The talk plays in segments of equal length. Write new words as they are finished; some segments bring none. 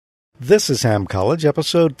This is Ham College,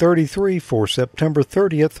 episode 33 for September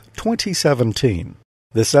 30th, 2017.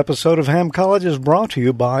 This episode of Ham College is brought to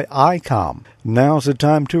you by ICOM. Now's the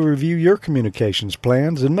time to review your communications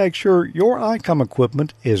plans and make sure your ICOM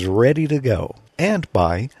equipment is ready to go. And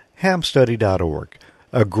by hamstudy.org,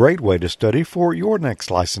 a great way to study for your next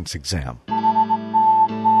license exam.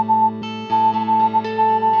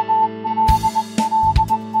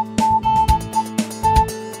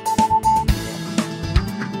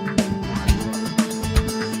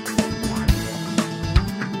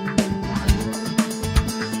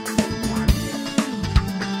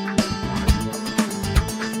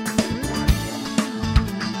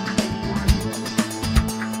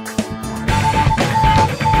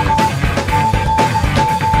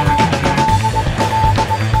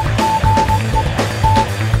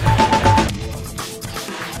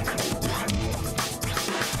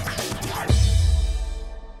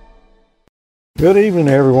 Good evening,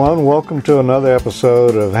 everyone. Welcome to another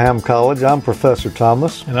episode of Ham College. I'm Professor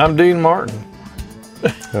Thomas. And I'm Dean Martin.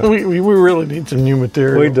 We really need some new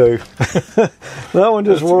material. We do. That one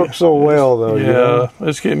just works so well, though. Yeah, you know?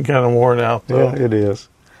 It's getting kind of worn out, though. Yeah, it is.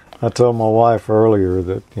 I told my wife earlier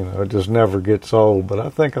that, it just never gets old, but I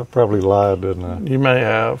think I probably lied, didn't I? You may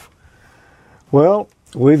have. Well,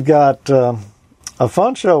 we've got a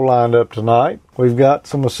fun show lined up tonight. We've got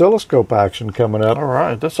some oscilloscope action coming up. All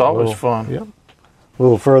right, that's always fun. Yep. A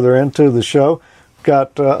little further into the show,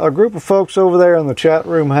 got a group of folks over there in the chat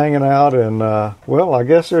room hanging out, and, I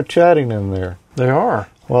guess they're chatting in there. They are.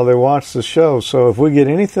 While they watch the show. So if we get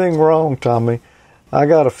anything wrong, Tommy, I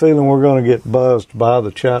got a feeling we're going to get buzzed by the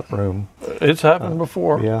chat room. It's happened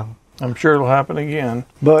before. Yeah. I'm sure it'll happen again.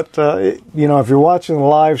 But, if you're watching the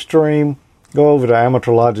live stream, go over to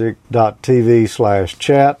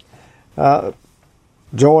amateurlogic.tv/chat.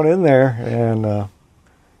 Join in there and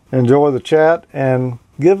enjoy the chat and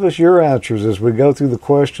give us your answers as we go through the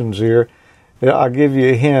questions here. I'll give you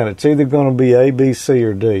a hint. It's either going to be A, B, C,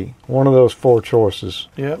 or D. One of those four choices.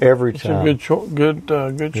 Yep. Every time. It's a good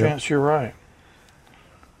chance you're right.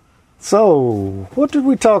 So, what did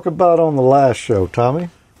we talk about on the last show, Tommy?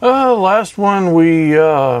 Last one,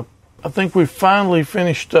 I think we finally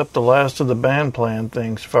finished up the last of the band plan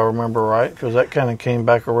things, if I remember right, because that kind of came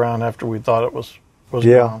back around after we thought it was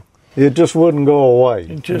gone. It just wouldn't go away.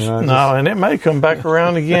 And it may come back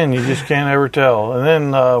around again. You just can't ever tell. And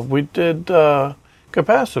then we did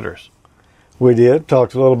capacitors. We did.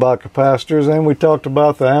 Talked a little about capacitors, and we talked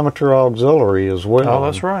about the amateur auxiliary as well. Oh,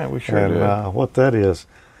 that's right. We sure did. And what that is.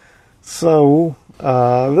 So,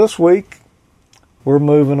 this week, we're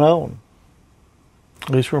moving on.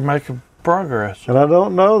 At least we're making progress. And I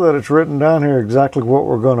don't know that it's written down here exactly what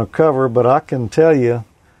we're going to cover, but I can tell you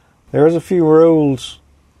there's a few rules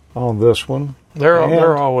on this one.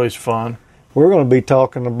 They're always fun. We're going to be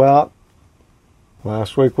talking about,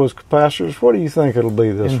 last week was capacitors. What do you think it'll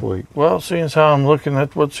be this week? Well, seeing as how I'm looking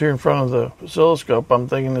at what's here in front of the oscilloscope, I'm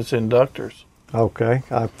thinking it's inductors. Okay,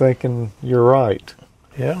 I'm thinking you're right.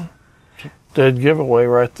 Yeah. Dead giveaway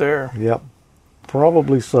right there. Yep,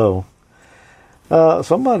 probably so. They're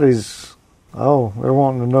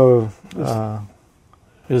wanting to know...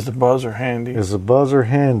 Is the buzzer handy? Is the buzzer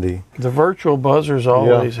handy? The virtual buzzer's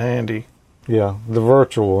always handy. Yeah, the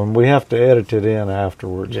virtual, and we have to edit it in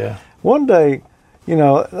afterwards. Yeah. One day,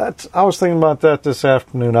 I was thinking about that this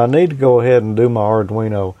afternoon. I need to go ahead and do my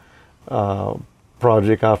Arduino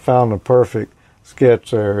project. I found the perfect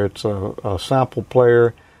sketch there. It's a sample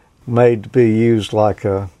player made to be used like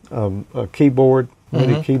a keyboard,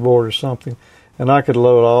 MIDI keyboard or something, and I could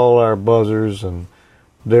load all our buzzers and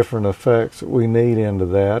different effects that we need into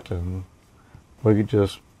that, and we could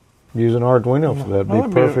just use an Arduino for that.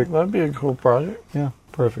 That'd be perfect. That'd be a cool project. Yeah,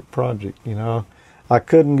 perfect project. I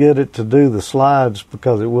couldn't get it to do the slides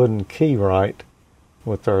because it wouldn't key right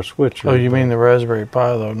with our switcher. Oh, you mean the Raspberry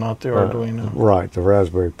Pi, though, not the Arduino. Right, the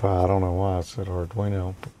Raspberry Pi. I don't know why I said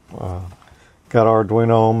Arduino. Got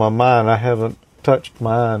Arduino on my mind. I haven't touched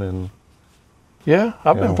mine in... Yeah,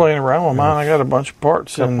 I've been playing around with mine. I got a bunch of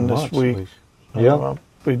parts in this week. Yeah. I'll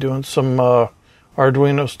be doing some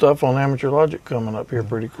Arduino stuff on Amateur Logic coming up here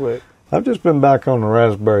pretty quick. I've just been back on the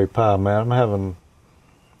Raspberry Pi, man. I'm having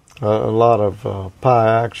a lot of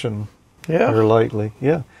Pi action here lately.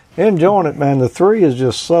 Yeah. Enjoying it, man. The 3 is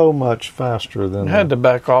just so much faster than... I had to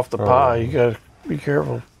back off the Pi. You got to be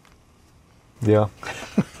careful. Yeah.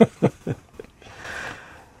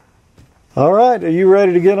 All right. Are you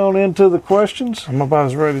ready to get on into the questions? I'm about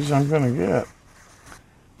as ready as I'm going to get.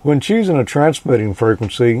 When choosing a transmitting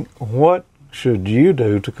frequency, what should you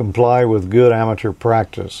do to comply with good amateur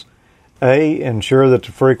practice? A, ensure that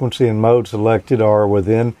the frequency and mode selected are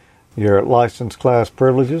within your license class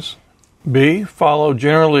privileges. B, follow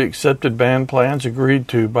generally accepted band plans agreed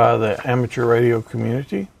to by the amateur radio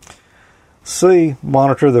community. C,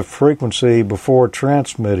 monitor the frequency before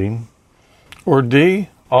transmitting. Or D,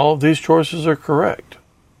 all of these choices are correct.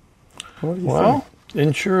 What do you think?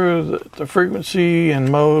 Ensure that the frequency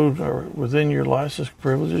and mode are within your license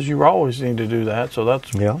privileges. You always need to do that, so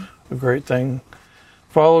that's a great thing.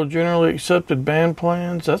 Follow generally accepted band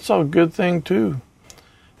plans. That's a good thing, too.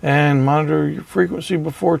 And monitor your frequency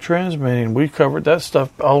before transmitting. We covered that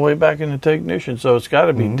stuff all the way back in the technician, so it's got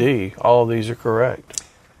to be D. All of these are correct.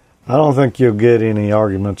 I don't think you'll get any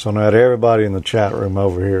arguments on that. Everybody in the chat room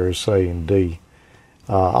over here is saying D.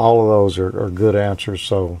 All of those are good answers,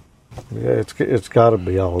 so yeah, it's got to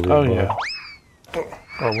be all of the above.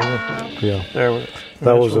 Yeah. There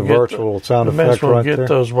that was a virtual sound effect right there. Get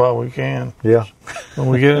those while we can. Yeah. When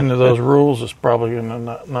we get into those rules, it's probably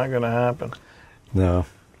not going to happen. No.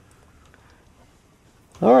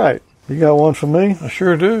 All right. You got one for me? I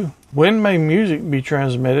sure do. When may music be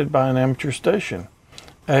transmitted by an amateur station?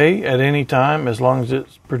 A, at any time, as long as it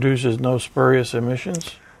produces no spurious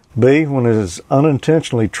emissions. B, when it is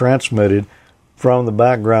unintentionally transmitted from the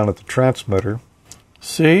background of the transmitter.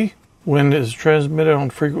 C, when it is transmitted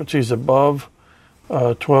on frequencies above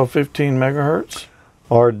 1215 megahertz.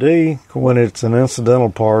 Or D, when it's an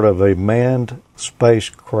incidental part of a manned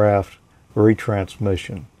spacecraft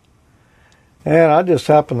retransmission. And I just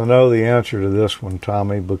happen to know the answer to this one,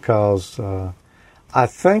 Tommy, because I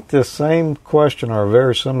think this same question, or a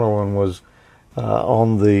very similar one, was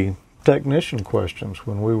on the technician questions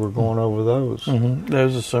when we were going over those. Mm-hmm.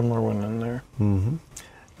 There's a similar one in there. Mm-hmm.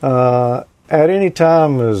 At any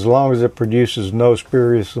time, as long as it produces no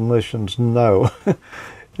spurious emissions, no.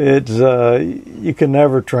 It's you can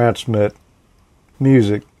never transmit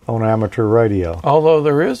music on amateur radio. Although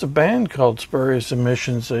there is a band called Spurious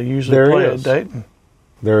Emissions that usually play at Dayton.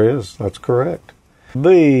 There is. That's correct.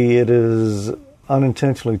 B, it is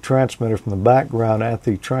unintentionally transmitted from the background at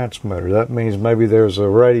the transmitter. That means maybe there's a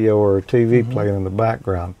radio or a TV playing in the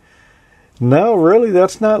background. No, really,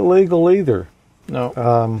 that's not legal either.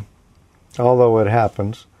 No. Although it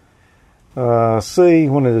happens. C,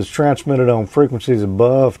 when it is transmitted on frequencies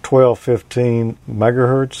above 1215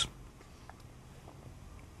 megahertz.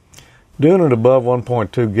 Doing it above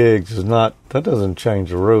 1.2 gigs is not, that doesn't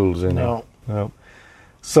change the rules any. No.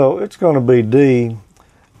 So it's going to be D,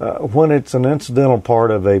 when it's an incidental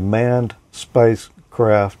part of a manned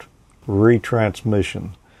spacecraft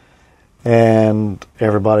retransmission. And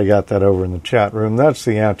everybody got that over in the chat room. That's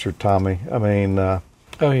the answer, Tommy. I mean... oh,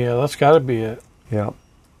 yeah, that's got to be it. Yeah.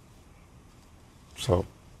 So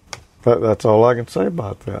that's all I can say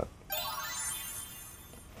about that.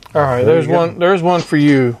 All right, there's one for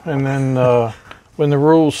you, and then when the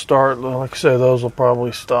rules start, like I said, those will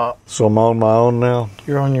probably stop. So I'm on my own now?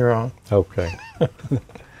 You're on your own. Okay.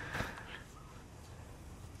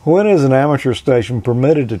 When is an amateur station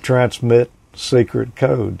permitted to transmit secret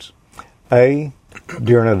codes? A,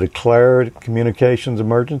 during a declared communications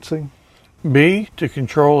emergency. B, to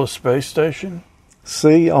control a space station.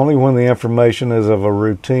 C, only when the information is of a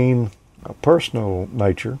routine, personal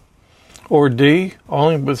nature. Or D,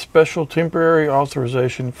 only with special temporary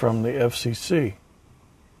authorization from the FCC.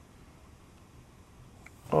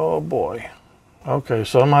 Oh boy. Okay,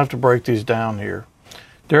 so I'm going to have to break these down here.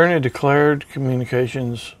 During a declared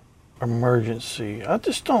communications emergency, I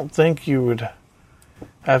just don't think you would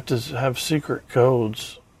have to have secret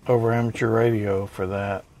codes over amateur radio for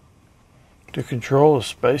that. To control a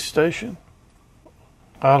space station?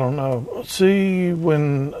 I don't know. See,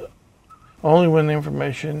 only when the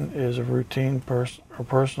information is of routine or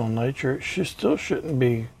personal nature, it still shouldn't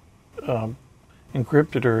be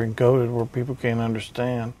encrypted or encoded where people can't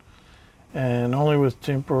understand. And only with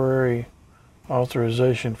temporary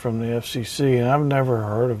authorization from the FCC, and I've never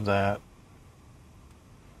heard of that.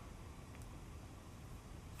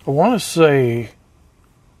 I want to say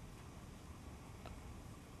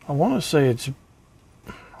it's,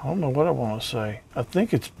 I don't know what I want to say. I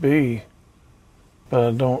think it's B, but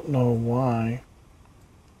I don't know why.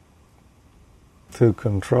 To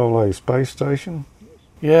control a space station?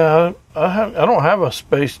 Yeah, I don't have a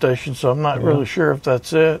space station, so I'm not really sure if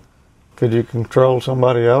that's it. Could you control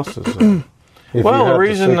somebody else's? Well, the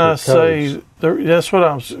reason I say, that's what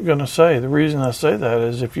I was going to say. The reason I say that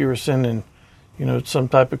is if you were sending, some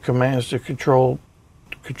type of commands to control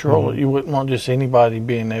it, you wouldn't want just anybody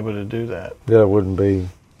being able to do that. Yeah, it wouldn't be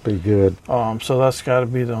good. So that's got to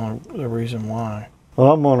be the reason why.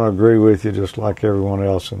 Well, I'm going to agree with you just like everyone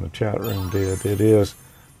else in the chat room did. It is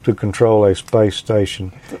to control a space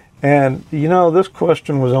station. And, this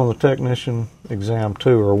question was on the technician exam,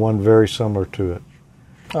 too, or one very similar to it.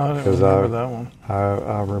 I don't 'Cause remember that one.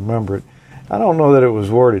 I remember it. I don't know that it was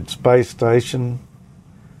worded space station.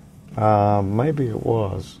 Maybe it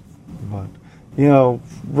was, but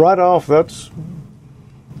right off, I'm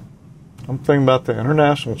thinking about the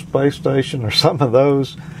International Space Station or some of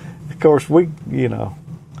those. Of course, we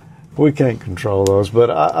can't control those, but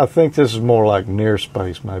I think this is more like near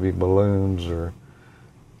space, maybe balloons or,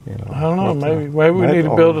 I don't know. Maybe we need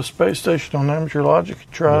to build a space station on Amateur Logic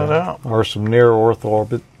and try it out. Or some near Earth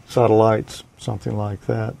orbit satellites, something like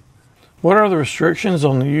that. What are the restrictions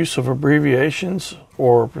on the use of abbreviations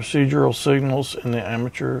or procedural signals in the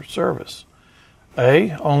amateur service?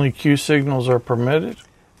 A, only Q signals are permitted.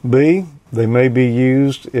 B, they may be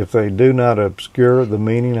used if they do not obscure the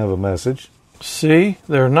meaning of a message. C,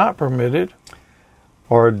 they're not permitted.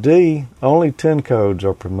 Or D, only 10 codes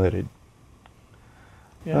are permitted.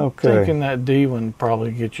 Yeah, Okay. I'm thinking that D one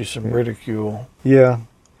probably get you some ridicule. Yeah.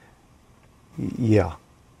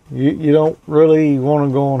 You don't really want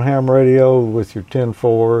to go on ham radio with your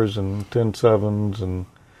 10-4s and 10-7s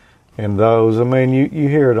and those. I mean, you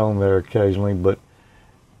hear it on there occasionally, but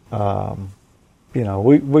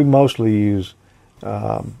we mostly use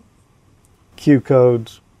Q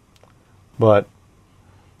codes, but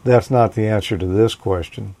that's not the answer to this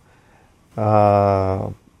question.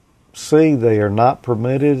 C, they are not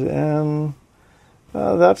permitted, and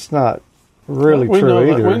that's not really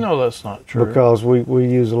true either. We know that's not true. Because we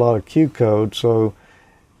use a lot of Q code, so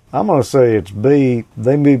I'm going to say it's B.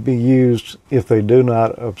 They may be used if they do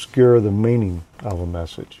not obscure the meaning of a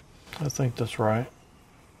message. I think that's right.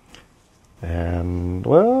 And,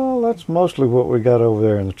 well, that's mostly what we got over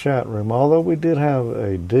there in the chat room, although we did have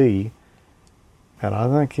a D, and I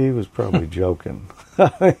think he was probably joking.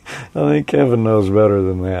 I think Kevin knows better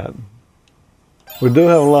than that. We do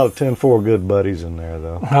have a lot of 10-4 good buddies in there,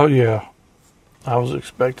 though. Oh, yeah. I was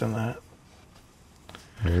expecting that.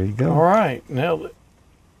 There you go. All right. Nailed it.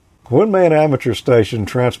 One-man amateur station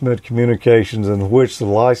transmit communications in which the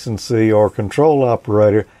licensee or control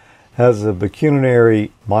operator has a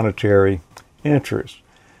pecuniary monetary interest.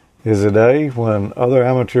 Is it A, when other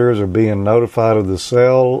amateurs are being notified of the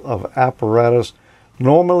sale of apparatus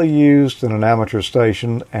normally used in an amateur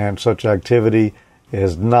station and such activity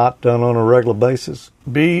is not done on a regular basis?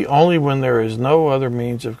 B, only when there is no other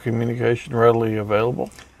means of communication readily available.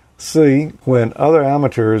 C, when other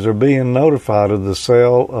amateurs are being notified of the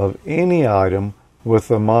sale of any item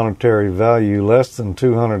with a monetary value less than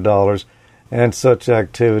 $200 and such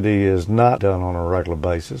activity is not done on a regular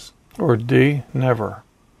basis. Or D, never.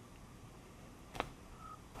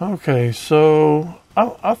 Okay, so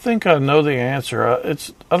I think I know the answer.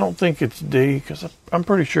 I don't think it's D, because I'm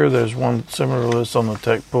pretty sure there's one similar to this on the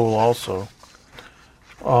tech pool also.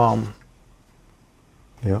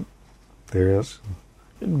 Yep, there is.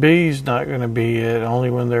 B's not going to be it.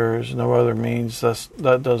 Only when there is no other means.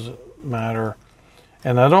 That doesn't matter.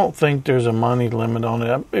 And I don't think there's a money limit on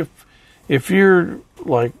it. If you're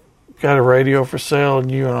like got a radio for sale and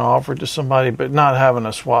you want to offer it to somebody, but not having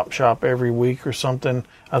a swap shop every week or something,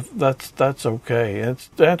 that's okay.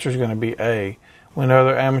 The answer is going to be A. When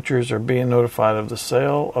other amateurs are being notified of the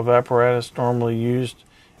sale of apparatus normally used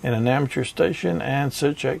in an amateur station and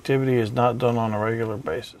such activity is not done on a regular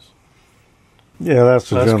basis. Yeah, that's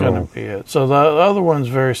going general. to be it. So the other one's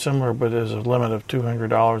very similar, but there's a limit of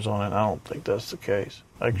 $200 on it. I don't think that's the case.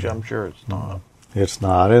 Actually, I'm sure it's not. It's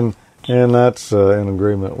not, and that's in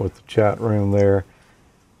agreement with the chat room there.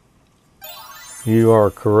 You are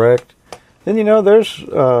correct. And there's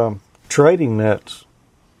trading nets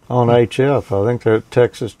on HF. I think the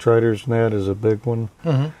Texas Traders Net is a big one.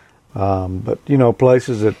 Mm-hmm. But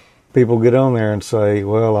places that people get on there and say,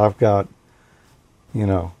 well, I've got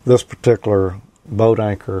this particular boat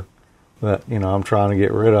anchor that I'm trying to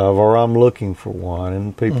get rid of, or I'm looking for one,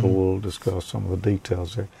 and people will discuss some of the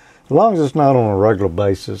details there. As long as it's not on a regular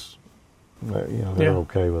basis, they're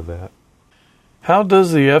okay with that. How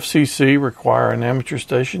does the FCC require an amateur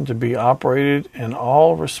station to be operated in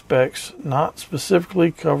all respects not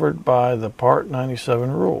specifically covered by the Part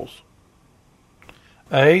 97 rules?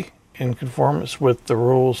 A, in conformance with the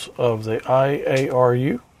rules of the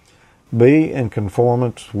IARU. B, in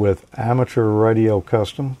conformance with amateur radio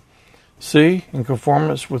custom. C, in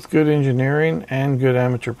conformance with good engineering and good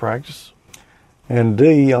amateur practice. And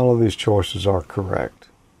D, all of these choices are correct.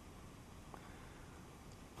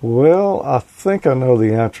 Well, I think I know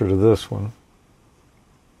the answer to this one.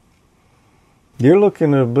 You're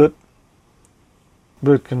looking a bit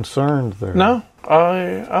concerned there. No,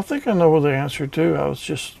 I think I know the answer too. I was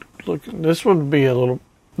just looking. This would be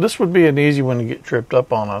an easy one to get tripped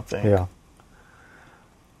up on, I think. Yeah.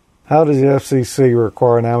 How does the FCC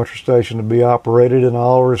require an amateur station to be operated in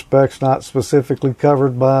all respects not specifically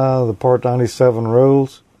covered by the Part 97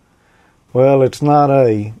 rules? Well, it's not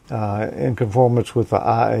A, in conformance with the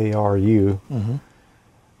IARU.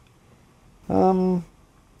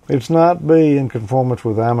 It's not B, in conformance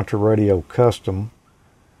with amateur radio custom.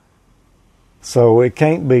 So it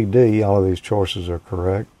can't be D. All of these choices are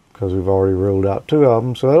correct because we've already ruled out two of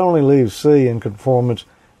them. So that only leaves C, in conformance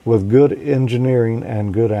with good engineering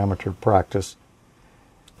and good amateur practice.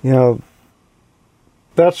 You know,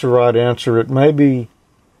 that's the right answer. It may be,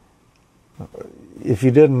 if you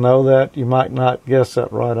didn't know that, you might not guess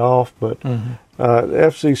that right off, but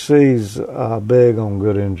FCC's big on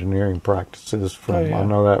good engineering practices. I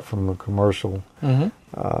know that from the commercial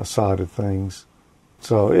side of things.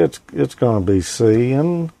 So it's going to be C,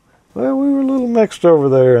 and well, we were a little mixed over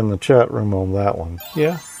there in the chat room on that one.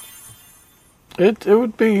 Yeah. It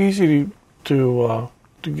would be easy to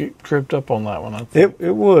get tripped up on that one, I think.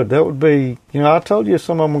 It would. That would be, I told you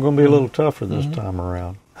some of them are going to be a little tougher this time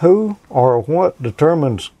around. Who or what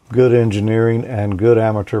determines good engineering and good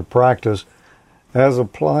amateur practice as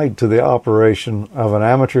applied to the operation of an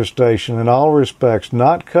amateur station in all respects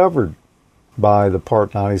not covered by the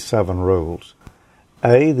Part 97 rules?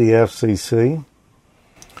 A, the FCC.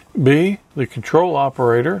 B, the control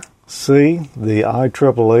operator. C, the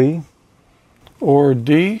IEEE. Or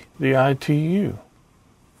D, the ITU.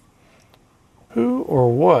 Who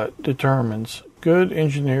or what determines good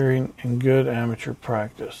engineering and good amateur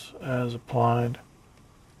practice as applied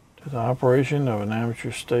to the operation of an amateur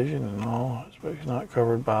station in all aspects not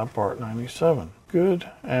covered by Part 97? Good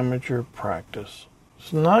amateur practice.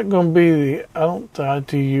 It's not going to be the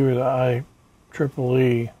ITU or the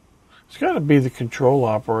IEEE. It's got to be the control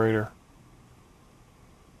operator.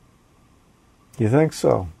 You think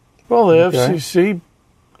so? Well, the FCC,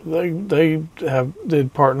 they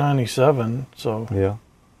did Part 97, so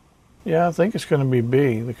yeah, I think it's going to be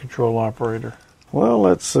B, the control operator. Well,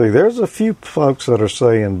 let's see. There's a few folks that are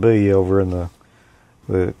saying B over in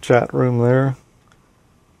the chat room there,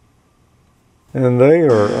 and they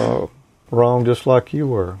are wrong, just like you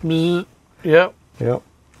were. Bzz. Yep. Well,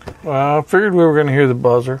 I figured we were going to hear the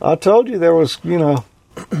buzzer. I told you there was,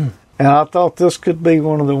 and I thought this could be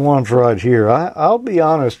one of the ones right here. I'll be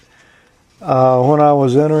honest. When I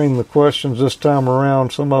was entering the questions this time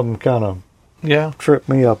around, some of them kind of tripped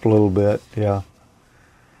me up a little bit. Yeah.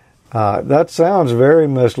 That sounds very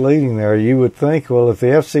misleading there. You would think, well, if the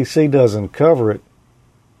FCC doesn't cover it,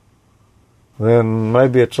 then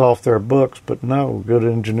maybe it's off their books. But no, good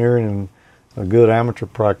engineering and a good amateur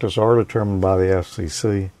practice are determined by the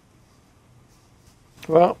FCC.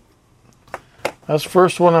 Well, that's the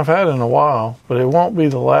first one I've had in a while, but it won't be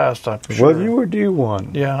the last, I'm sure. Well, you were due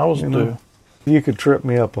one. Yeah, I was due. You could trip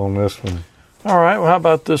me up on this one. All right, well, how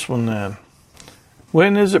about this one then?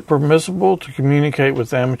 When is it permissible to communicate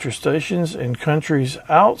with amateur stations in countries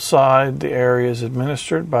outside the areas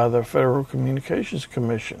administered by the Federal Communications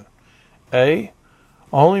Commission? A,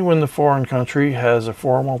 only when the foreign country has a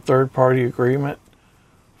formal third-party agreement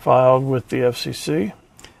filed with the FCC.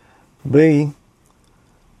 B,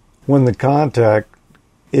 when the contact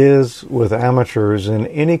is with amateurs in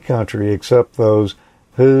any country except those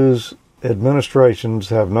whose administrations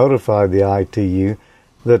have notified the ITU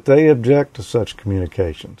that they object to such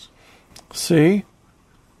communications. C,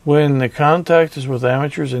 when the contact is with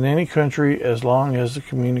amateurs in any country as long as the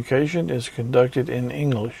communication is conducted in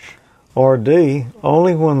English. Or D,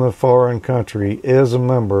 only when the foreign country is a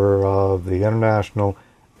member of the International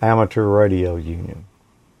Amateur Radio Union.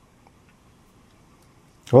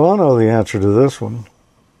 Well, I know the answer to this one.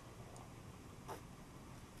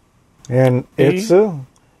 And it's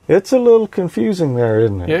a little confusing there,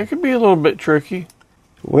 isn't it? Yeah, it could be a little bit tricky.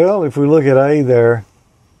 Well, if we look at A there,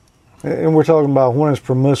 and we're talking about when it's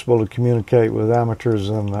permissible to communicate with amateurs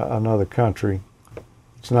in another country,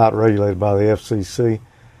 it's not regulated by the FCC.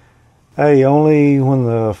 A, only when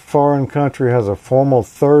the foreign country has a formal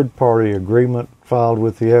third-party agreement filed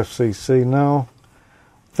with the FCC. No,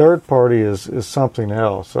 third party is something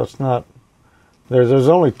else. That's not. There's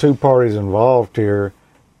only two parties involved here.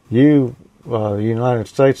 You, the United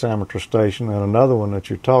States Amateur Station, and another one that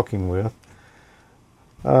you're talking with.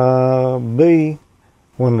 B,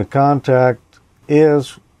 when the contact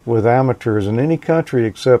is with amateurs in any country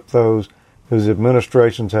except those whose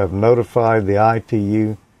administrations have notified the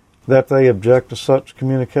ITU that they object to such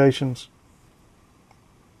communications.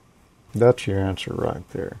 That's your answer right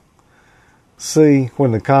there. C,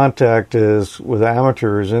 when the contact is with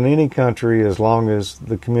amateurs in any country as long as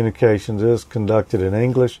the communications is conducted in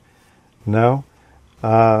English. No,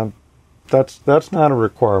 that's not a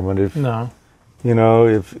requirement. You know,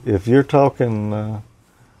 if you're talking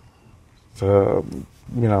to,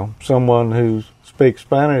 you know, someone who speaks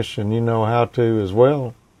Spanish and you know how to as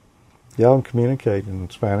well, y'all can communicate in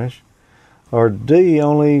Spanish. Or D,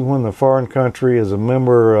 only when the foreign country is a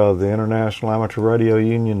member of the International Amateur Radio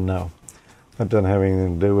Union? No, that doesn't have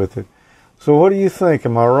anything to do with it. So what do you think?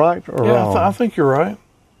 Am I right or wrong? I think you're right.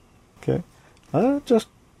 Okay. Just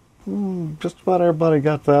about everybody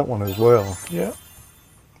got that one as well. Yeah.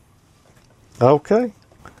 Okay.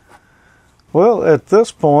 Well, at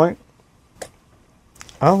this point,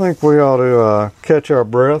 I think we ought to catch our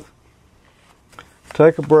breath,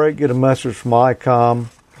 take a break, get a message from ICOM,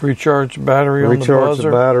 Recharge the battery on the buzzer. recharge the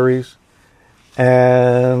batteries,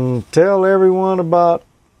 and tell everyone about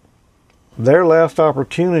their last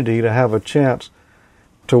opportunity to have a chance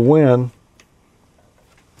to win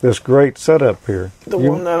this great setup here. The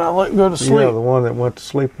one that I let go to sleep. Yeah, the one that went to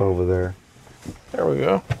sleep over there. There we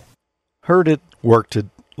go. Heard it, worked it,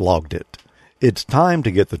 logged it. It's time to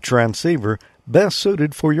get the transceiver best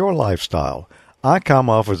suited for your lifestyle. ICOM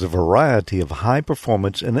offers a variety of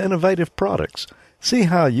high-performance and innovative products. See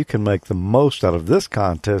how you can make the most out of this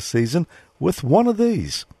contest season with one of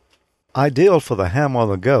these. Ideal for the ham on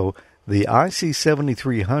the go, the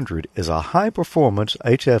IC7300 is a high-performance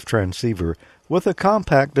HF transceiver with a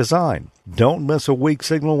compact design. Don't miss a weak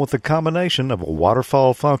signal with the combination of a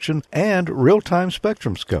waterfall function and real-time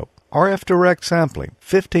spectrum scope. RF direct sampling,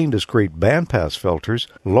 15 discrete bandpass filters,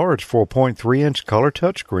 large 4.3-inch color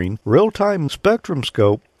touchscreen, real-time spectrum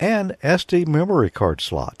scope, and SD memory card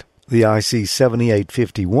slot. The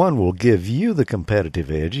IC7851 will give you the competitive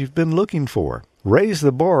edge you've been looking for. Raise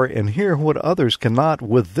the bar and hear what others cannot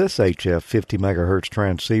with this HF 50 MHz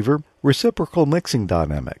transceiver. Reciprocal mixing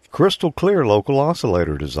dynamic, crystal clear local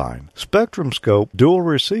oscillator design, spectrum scope, dual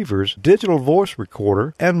receivers, digital voice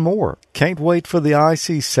recorder, and more. Can't wait for the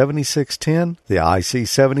IC7610? The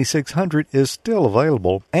IC7600 is still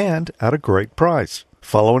available and at a great price.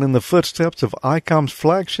 Following in the footsteps of ICOM's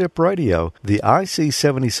flagship radio, the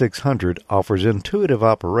IC7600 offers intuitive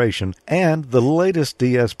operation and the latest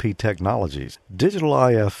DSP technologies. Digital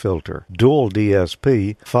IF filter, dual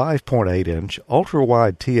DSP, 5.8-inch,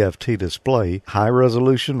 ultra-wide TFT display,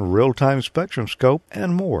 high-resolution real-time spectrum scope,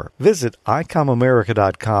 and more. Visit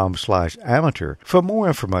ICOMAmerica.com/amateur for more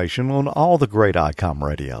information on all the great ICOM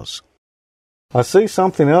radios. I see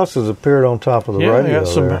something else has appeared on top of the radio. Yeah, got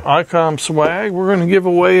some there. ICOM swag. We're going to give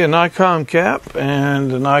away an ICOM cap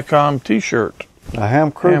and an ICOM T-shirt. A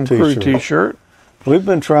Ham Crew Crew T-shirt. T-shirt. We've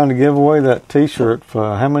been trying to give away that T-shirt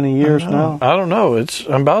for how many years now? I don't know.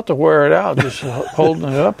 I'm about to wear it out, just holding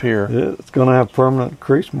it up here. It's going to have permanent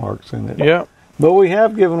crease marks in it. Yeah. But we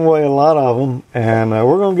have given away a lot of them, and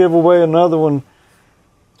we're going to give away another one,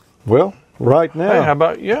 well, right now. Hey, how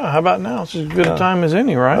about now? It's as good a time as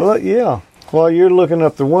any, right? Well, yeah. While you're looking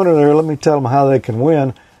up the winner there, let me tell them how they can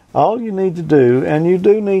win. All you need to do, and you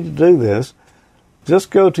do need to do this,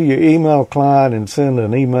 just go to your email client and send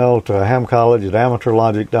an email to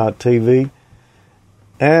hamcollege@amateurlogic.tv,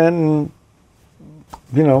 and,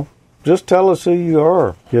 you know, just tell us who you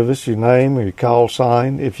are. Give us your name or your call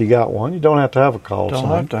sign if you got one. You don't have to have a call sign.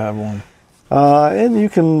 Don't have to have one. And you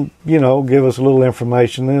can, you know, give us a little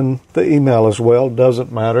information in the email as well.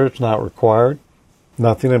 Doesn't matter. It's not required.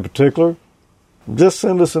 Nothing in particular. Just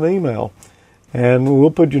send us an email, and we'll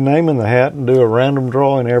put your name in the hat and do a random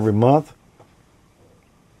drawing every month.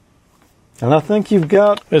 And I think you've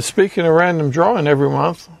got... And speaking of random drawing every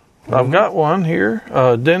month, I've got one here.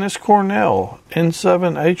 Dennis Cornell,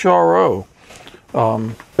 N7HRO.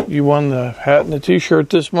 You won the hat and the T-shirt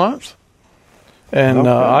this month. And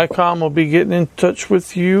ICOM will be getting in touch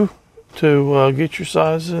with you to get your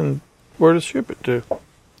size and where to ship it to.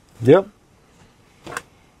 Yep.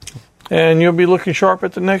 And you'll be looking sharp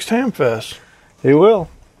at the next Hamfest. He will.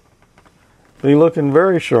 Be looking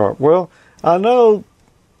very sharp. Well, I know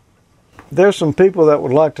there's some people that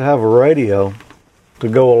would like to have a radio to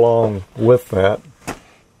go along with that.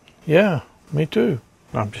 Yeah, me too.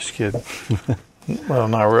 I'm just kidding. Well,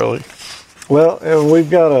 not really. Well, and we've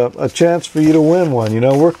got a chance for you to win one. You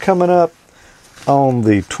know, we're coming up on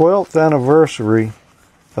the 12th anniversary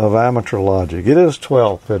of Amateur Logic. It is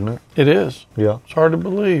 12, isn't it? It is. Yeah. It's hard to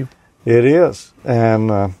believe. It is.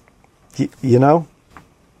 And, you know,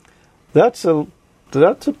 that's a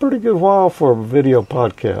pretty good while for a video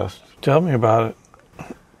podcast. Tell me about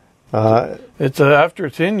it. It's after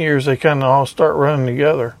 10 years, they kind of all start running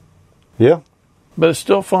together. Yeah. But it's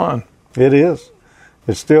still fun. It is.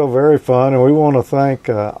 It's still very fun, and we want to thank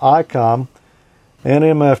ICOM,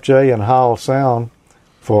 NMFJ, and Howell Sound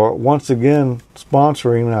for once again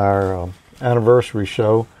sponsoring our anniversary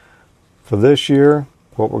show for this year.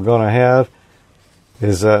 What we're going to have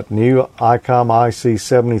is that new ICOM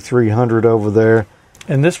IC7300 over there.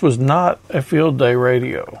 And this was not a field day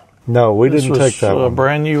radio. No, we didn't take that one.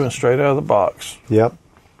 Brand new and straight out of the box. Yep.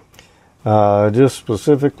 Just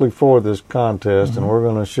specifically for this contest, and we're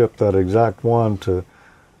going to ship that exact one to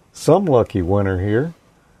some lucky winner here.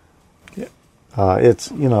 Yeah.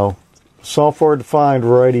 It's, software-defined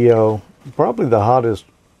radio, probably the hottest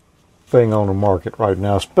thing on the market right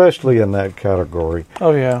now, especially in that category.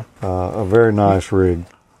 Oh, yeah. A very nice rig.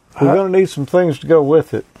 We're going to need some things to go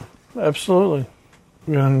with it. Absolutely.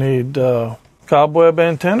 We're going to need cobweb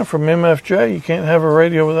antenna from MFJ. You can't have a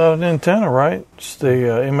radio without an antenna, right? It's the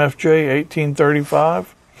MFJ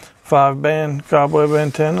 1835 5-band cobweb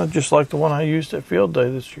antenna, just like the one I used at Field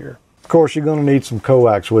Day this year. Of course, you're going to need some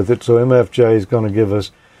coax with it, so MFJ is going to give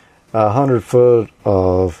us 100 foot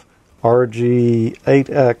of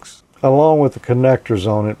RG8X along with the connectors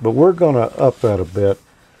on it, but we're going to up that a bit.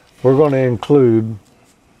 We're going to include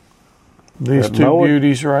these two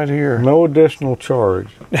beauties right here. No additional charge.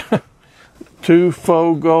 2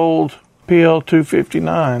 faux gold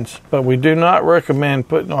PL259s, but we do not recommend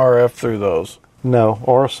putting RF through those. No,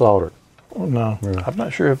 or solder. Oh, no. Yeah. I'm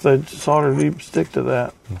not sure if the solder would even stick to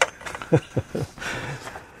that.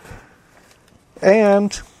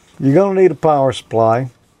 And you're going to need a power supply.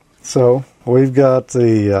 So we've got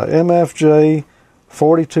the MFJ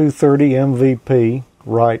 4230 MVP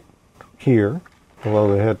right here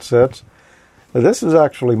below the headsets. Now, this is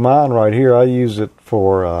actually mine right here. I use it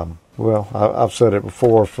for, I've said it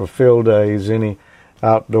before, for field days, any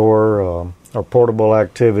outdoor or portable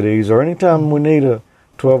activities, or anytime we need a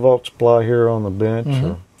 12-volt supply here on the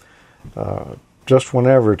bench, or just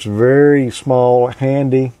whenever. It's very small,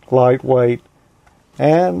 handy, lightweight,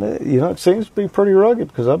 and it seems to be pretty rugged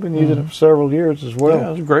because I've been using it for several years as well. Yeah,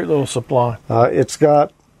 it's a great little supply. It's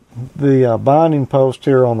got the binding post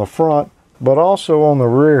here on the front, but also on the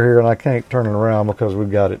rear here, and I can't turn it around because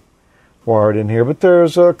we've got it wired in here. But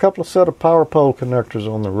there's a couple of set of power pole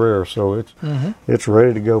connectors on the rear, so it's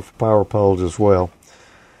ready to go for power poles as well.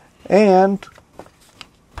 And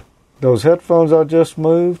those headphones I just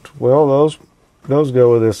moved, well, those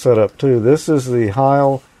go with this setup too. This is the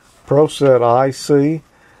Heil ProSet IC.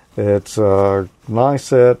 It's a nice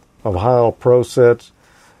set of Heil ProSets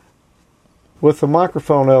with the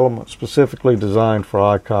microphone element specifically designed for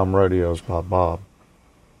ICOM radios by Bob.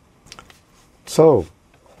 So,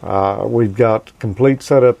 we've got complete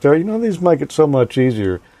setup there. These make it so much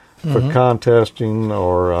easier for contesting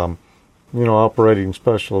or, operating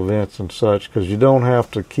special events and such, because you don't have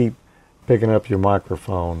to keep picking up your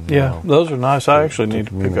microphone. Yeah, those are nice. I actually need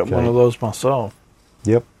to pick up one of those myself.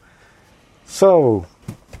 Yep. So,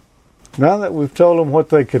 now that we've told them what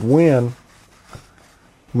they could win,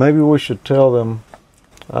 maybe we should tell them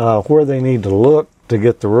where they need to look to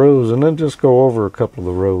get the rules, and then just go over a couple of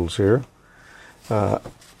the rules here.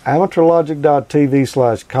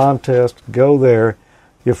 amateurlogic.tv/contest. Go there.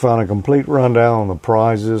 You'll find a complete rundown on the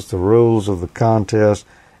prizes, the rules of the contest,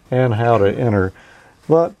 and how to enter.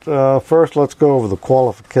 But first, let's go over the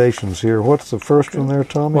qualifications here. What's the first one there,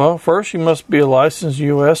 Tommy? Well, first, you must be a licensed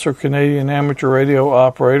U.S. or Canadian amateur radio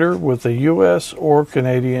operator with a U.S. or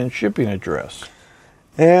Canadian shipping address.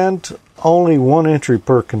 And only one entry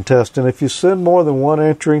per contestant. If you send more than one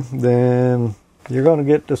entry, then you're going to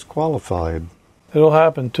get disqualified. It'll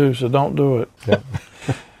happen, too, so don't do it. Yeah.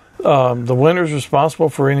 The winner is responsible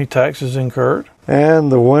for any taxes incurred.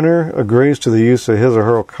 And the winner agrees to the use of his or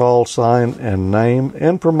her call sign and name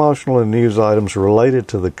in promotional and news items related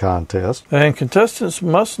to the contest. And contestants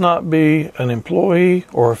must not be an employee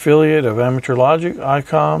or affiliate of Amateur Logic,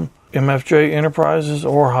 ICOM, MFJ Enterprises,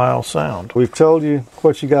 or Heil Sound. We've told you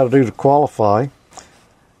what you got to do to qualify.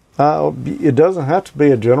 It doesn't have to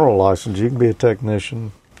be a general license. You can be a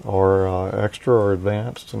technician or extra or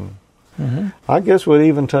advanced. And I guess we'd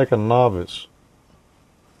even take a novice.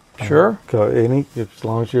 Sure. As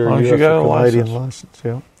long as you're a U.S. or Canadian license.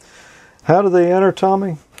 Yeah. How do they enter,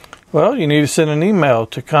 Tommy? Well, you need to send an email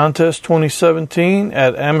to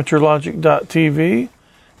contest2017@amateurlogic.tv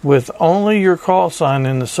with only your call sign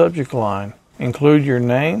in the subject line. Include your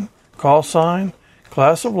name, call sign,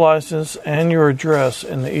 class of license, and your address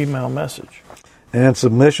in the email message. And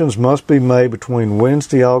submissions must be made between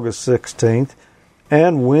Wednesday, August 16th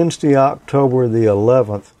and Wednesday, October the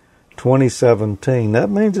 11th, 2017. That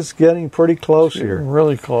means it's getting pretty close here.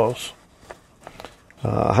 Really close.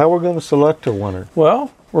 How are we going to select a winner?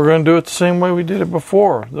 Well, we're going to do it the same way we did it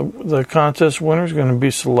before. The contest winner is going to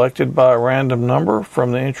be selected by a random number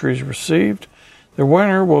from the entries received. The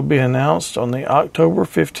winner will be announced on the October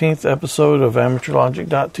 15th episode of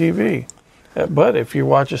AmateurLogic.tv. But if you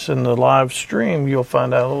watch us in the live stream, you'll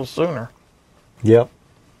find out a little sooner. Yep.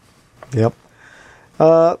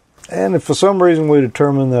 And if for some reason we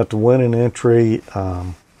determine that the winning entry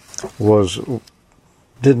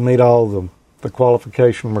didn't meet all the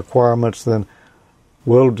qualification requirements, then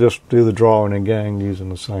we'll just do the drawing again using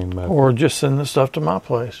the same method. Or just send the stuff to my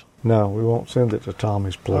place. No, we won't send it to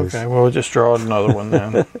Tommy's place. Okay, well, we'll just draw another one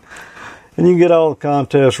then. And you can get all the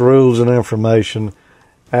contest rules and information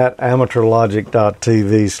at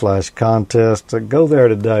amateurlogic.tv/contest. Go there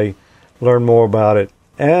today, learn more about it,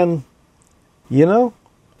 and,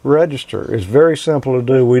 register. It's very simple to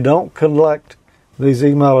do. We don't collect these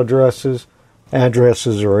email addresses,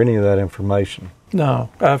 or any of that information. No,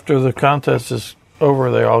 after the contest is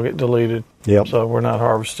over, they all get deleted. Yep. So we're not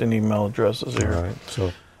harvesting email addresses here. All right.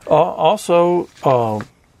 So Also,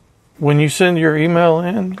 when you send your email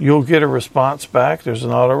in, you'll get a response back. There's an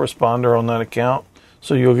autoresponder on that account,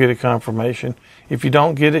 so you'll get a confirmation. If you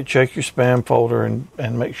don't get it, check your spam folder and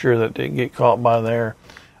make sure that it didn't get caught by there.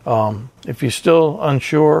 If you're still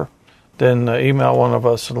unsure, then email one of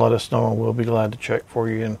us and let us know, and we'll be glad to check for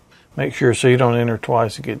you and make sure so you don't enter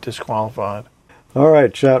twice and get disqualified. all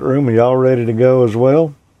right, chat room, are y'all ready to go as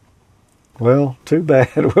well? Well, too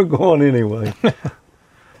bad. We're going anyway.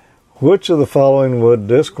 Which of the following would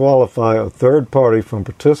disqualify a third party from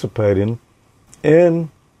participating in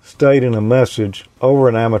stating a message over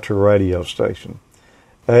an amateur radio station?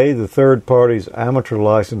 A, the third party's amateur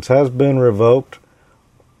license has been revoked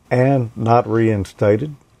and not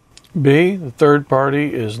reinstated. B, the third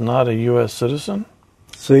party is not a U.S. citizen.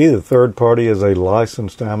 C, the third party is a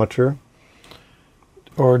licensed amateur.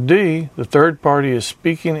 Or D, the third party is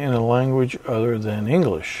speaking in a language other than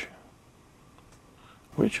English.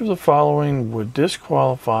 Which of the following would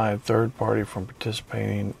disqualify a third party from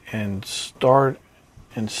participating in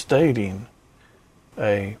stating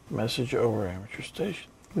a message over amateur station?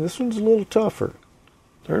 This one's a little tougher.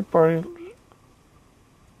 Third party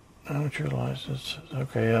amateur license.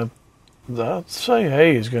 Okay, I'd say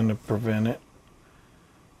A is going to prevent it.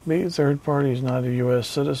 B, third party is not a U.S.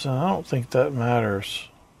 citizen. I don't think that matters.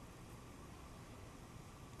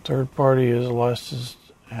 Third party is a licensed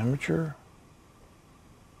amateur.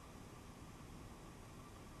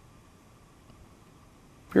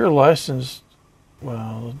 If you're licensed,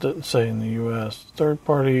 well, it doesn't say in the U.S. Third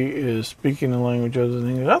party is speaking a language other than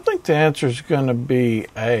English. I think the answer is going to be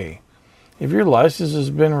A. If your license has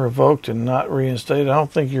been revoked and not reinstated, I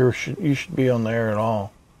don't think you should be on the air at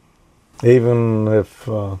all. Even if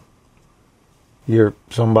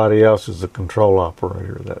somebody else is the control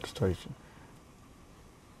operator of that station.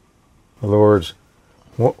 In other words,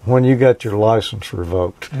 when you got your license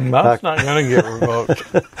revoked. Mine's not going to get revoked.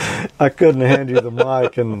 I couldn't hand you the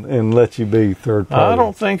mic and let you be third party. I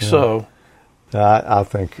don't think so. I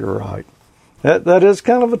think you're right. That is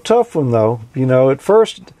kind of a tough one, though. At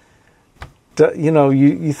first,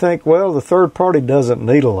 you think, well, the third party doesn't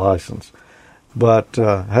need a license. But,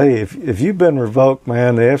 hey, if you've been revoked,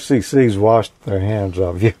 man, the FCC's washed their hands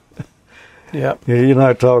of you. Yep. You're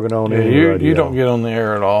not talking on any radio. You don't get on the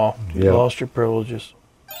air at all. You Yep. lost your privileges.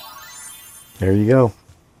 There you go.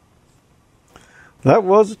 That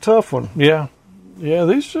was a tough one. Yeah. Yeah,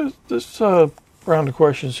 this round of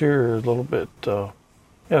questions here are a little bit, you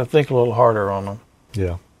got to think a little harder on them.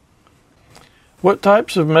 Yeah. What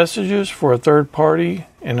types of messages for a third party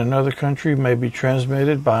in another country may be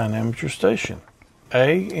transmitted by an amateur station?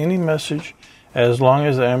 A, any message as long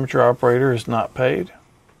as the amateur operator is not paid.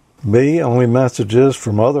 B, only messages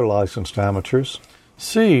from other licensed amateurs.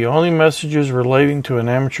 C, only messages relating to an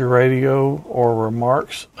amateur radio or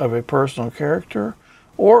remarks of a personal character,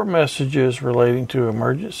 or messages relating to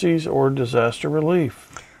emergencies or disaster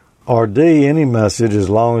relief. Or D, any message as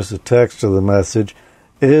long as the text of the message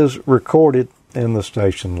is recorded in the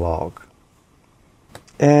station log.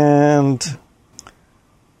 And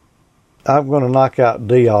I'm going to knock out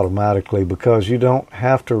D automatically because you don't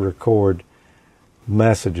have to record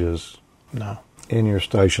messages No. in your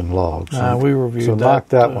station logs. We reviewed so that. knock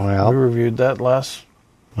that one out. We reviewed that last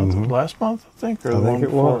month, I think, or the I one think it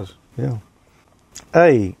before. was. Yeah.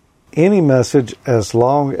 A, any message as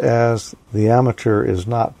long as the amateur is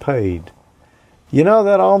not paid.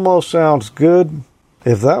 That almost sounds good.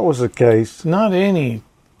 If that was the case. Not any.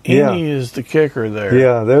 Yeah. Any is the kicker there.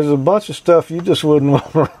 Yeah, there's a bunch of stuff you just wouldn't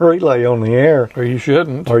want to relay on the air. Or you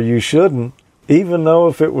shouldn't. Or you shouldn't, even though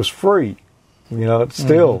if it was free. It's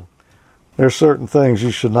still, there's certain things you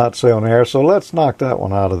should not say on the air. So let's knock that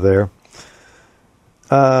one out of there.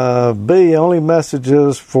 B, only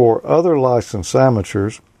messages for other licensed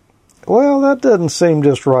amateurs. Well, that doesn't seem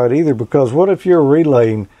just right either, because what if you're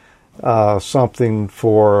relaying something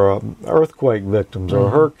for earthquake victims or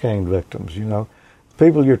hurricane victims,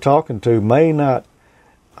 people you're talking to may not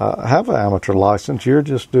have an amateur license. You're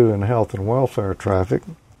just doing health and welfare traffic.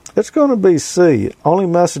 It's going to be C. Only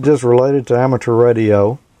messages related to amateur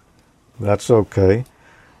radio. That's okay.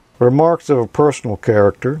 Remarks of a personal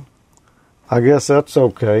character. I guess that's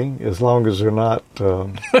okay, as long as they're not,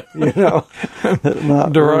 not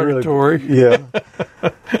derogatory. Really, yeah.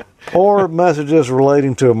 Or messages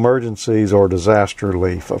relating to emergencies or disaster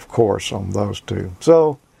relief, of course, on those two.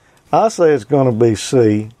 So I say it's going to be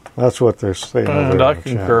C. That's what they're saying. And I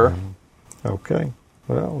concur. Okay.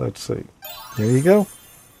 Well, let's see. There you go.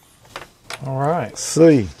 All right.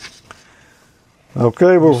 C.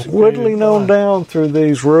 Okay, we're whittling on down through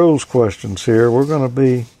these rules questions here. We're going to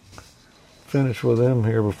be finished with them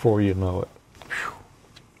here before you know it. Whew.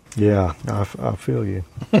 Yeah, I feel you.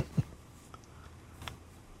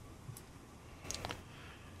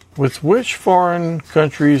 With which foreign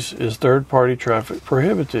countries is third-party traffic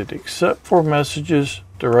prohibited, except for messages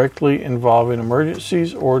directly involving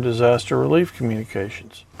emergencies or disaster relief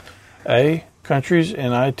communications? A. Countries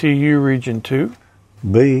in ITU Region 2.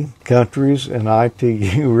 B. Countries in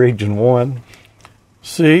ITU Region 1.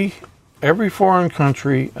 C. Every foreign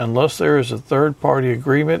country, unless there is a third-party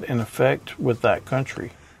agreement in effect with that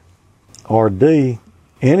country. Or D.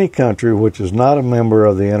 Any country which is not a member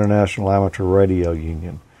of the International Amateur Radio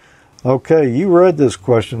Union. Okay, you read this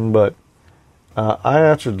question, but I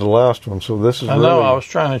answered the last one, so this is I know, I was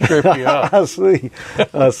trying to trip you up. I see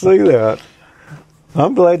that.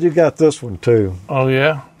 I'm glad you got this one, too. Oh,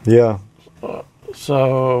 yeah? Yeah.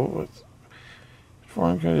 So,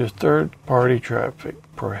 foreign countries, third-party traffic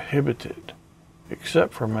prohibited,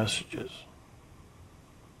 except for messages.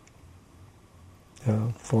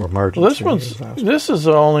 For emergency. Well, this is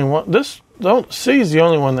the only one. C is the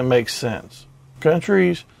only one that makes sense.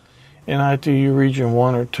 Countries in ITU Region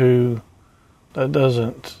 1 or 2, that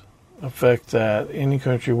doesn't affect that. Any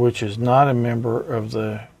country which is not a member of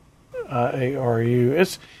the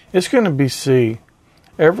IARU, it's going to be C.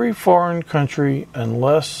 Every foreign country,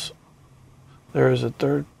 unless there is a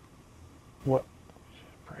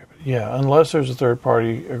unless there's a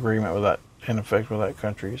third-party agreement with that in effect with that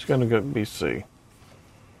country, it's going to be C.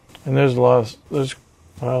 And there's there's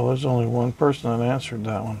only one person that answered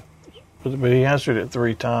that one, but he answered it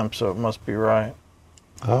 3 times, so it must be right.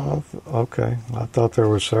 Oh, okay. I thought there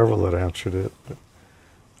were several that answered it, but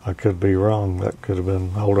I could be wrong. That could have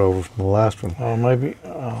been holdover from the last one. Oh, maybe.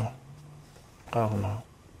 I don't know.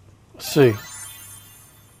 C.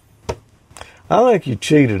 I think you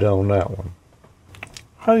cheated on that one.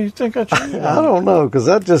 How do you think I cheated? I don't know, because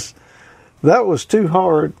that was too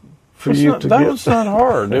hard for you to get. That one's not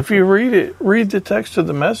hard. If you read the text of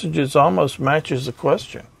the message, it almost matches the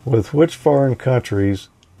question. With which foreign countries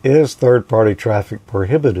is third-party traffic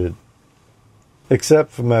prohibited,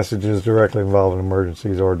 except for messages directly involving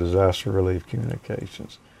emergencies or disaster relief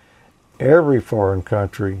communications? Every foreign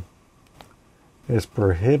country is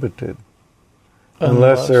prohibited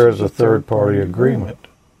unless there is a third-party agreement.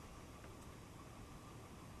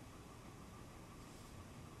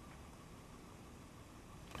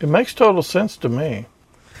 It makes total sense to me.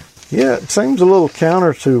 Yeah, it seems a little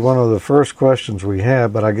counter to one of the first questions we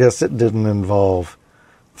had, but I guess it didn't involve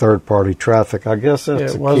third-party traffic. I guess that's the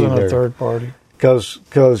key there. It wasn't a third party.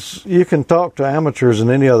 Because you can talk to amateurs in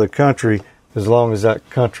any other country as long as that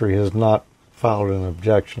country has not filed an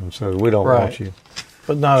objection and says, we don't want you.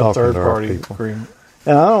 But not a third-party agreement.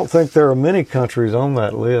 And I don't think there are many countries on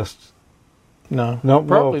that list. No,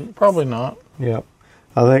 probably not. Yeah.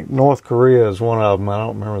 I think North Korea is one of them. I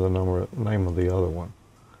don't remember the name of the other one.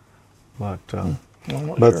 But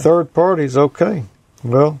sure. Third party's okay.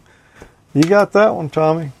 Well, you got that one,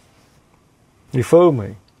 Tommy. You fooled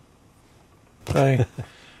me. Hey,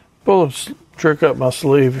 pull a trick up my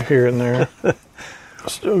sleeve here and there.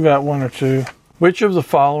 Still got one or two. Which of the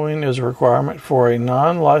following is a requirement for a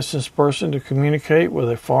non-licensed person to communicate with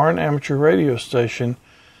a foreign amateur radio station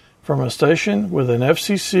from a station with an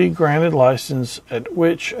FCC granted license at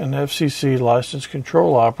which an FCC licensed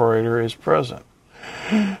control operator is present?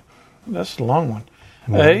 That's a long one.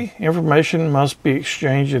 Mm-hmm. A, information must be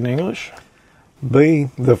exchanged in English. B,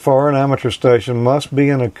 the foreign amateur station must be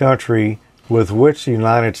in a country with which the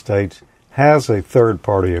United States has a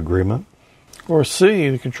third-party agreement. Or C,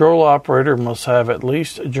 the control operator must have at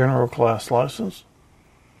least a general class license.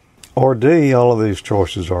 Or D, all of these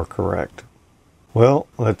choices are correct. Well,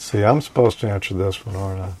 let's see. I'm supposed to answer this one,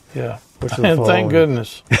 aren't I? Yeah. And thank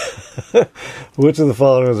goodness. Which of the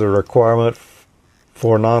following is a requirement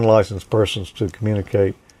for non-licensed persons to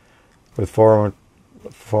communicate with foreign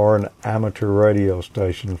amateur radio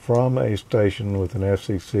station from a station with an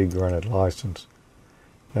FCC granted license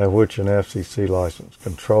at which an FCC licensed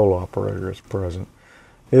control operator is present.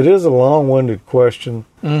 It is a long-winded question,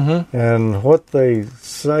 and what they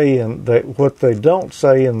say and what they don't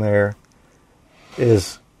say in there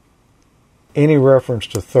is any reference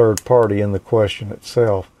to third party in the question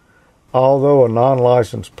itself. Although a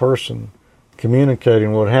non-licensed person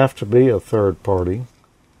communicating would have to be a third party.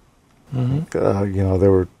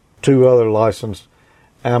 There were 2 other licensed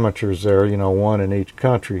amateurs there, one in each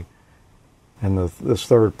country, and this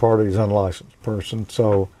third party is unlicensed person.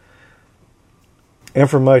 So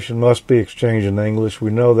information must be exchanged in English.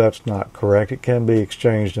 We know that's not correct. It can be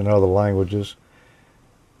exchanged in other languages.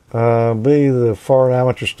 B, the foreign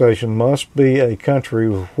amateur station must be a country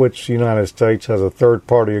with which the United States has a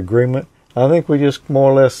third-party agreement. I think we just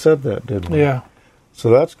more or less said that, didn't we? Yeah. So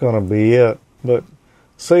that's going to be it. But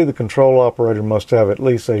C, the control operator must have at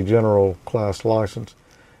least a general class license.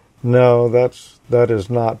 No, that is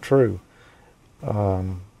not true.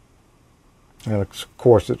 And of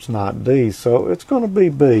course it's not D, so it's going to be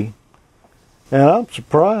B. And I'm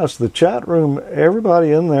surprised the chat room,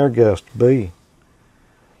 everybody in there guessed B.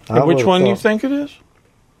 And which one do you think it is?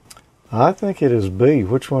 I think it is B.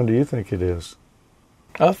 Which one do you think it is?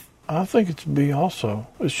 I think it's B also.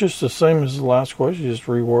 It's just the same as the last question, just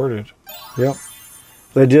reworded. Yep.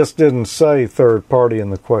 They just didn't say third party in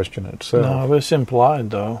the question itself. No, but it's implied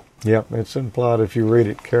though. Yep, it's implied if you read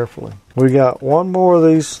it carefully. We got one more of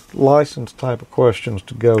these license type of questions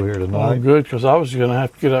to go here tonight. Oh, good, because I was going to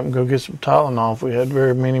have to get up and go get some Tylenol if we had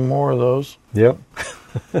very many more of those. Yep.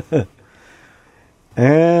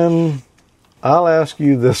 And I'll ask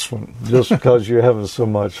you this one, just because you're having so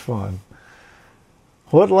much fun.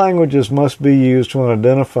 What languages must be used to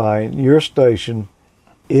identify your station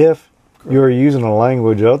if you're using a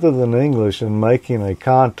language other than English and making a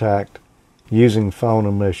contact using phone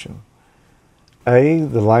emission? A,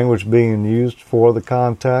 the language being used for the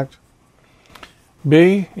contact.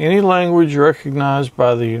 B, any language recognized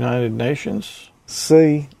by the United Nations.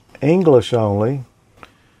 C, English only.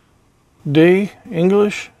 D,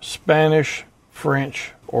 English, Spanish,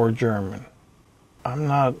 French, or German. I'm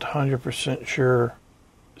not 100% sure.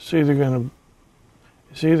 It's either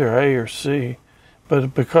A or C.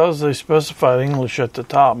 But because they specified English at the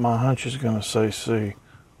top, my hunch is going to say C.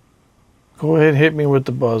 Go ahead and hit me with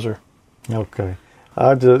the buzzer. Okay.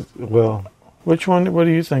 Which one, what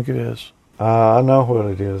do you think it is? I know what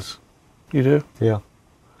it is. You do? Yeah.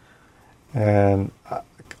 And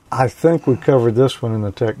I think we covered this one in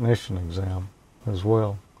the technician exam as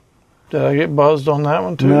well. Did I get buzzed on that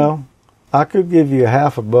one too? No. I could give you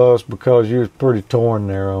half a buzz because you were pretty torn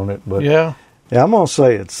there on it. But yeah, I'm going to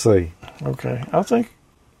say it's C. Okay. I think,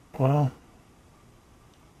 well.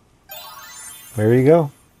 There you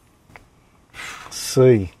go.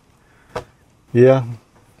 C. Yeah.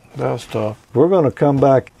 That was tough. We're going to come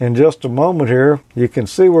back in just a moment here. You can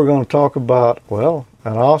see we're going to talk about, an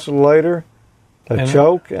oscillator, a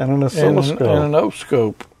choke, and an oscilloscope. And an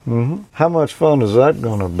O-scope. Mm-hmm. How much fun is that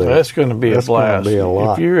going to be? That's going to be a blast. That's going to be a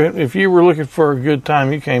lot. If you were looking for a good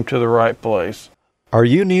time, you came to the right place. Are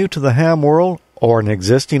you new to the ham world or an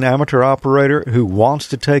existing amateur operator who wants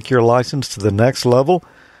to take your license to the next level?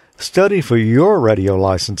 Study for your radio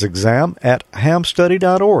license exam at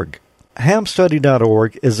hamstudy.org.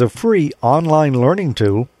 Hamstudy.org is a free online learning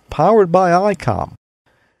tool powered by ICOM.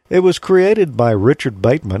 It was created by Richard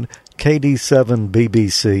Bateman,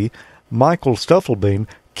 KD7BBC, Michael Stufflebean,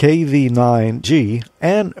 KV9G,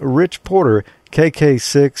 and Rich Porter,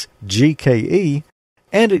 KK6GKE,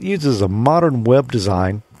 and it uses a modern web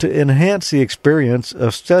design to enhance the experience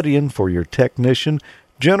of studying for your technician,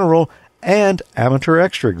 general, and amateur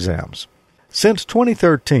extra exams. Since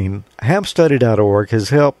 2013, hamstudy.org has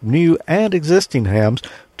helped new and existing hams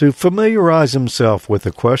to familiarize themselves with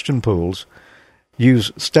the question pools,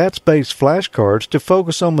 use stats-based flashcards to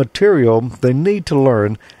focus on material they need to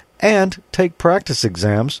learn, and take practice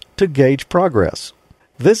exams to gauge progress.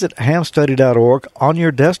 Visit hamstudy.org on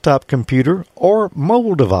your desktop computer or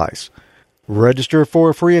mobile device. Register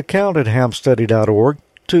for a free account at hamstudy.org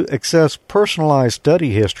to access personalized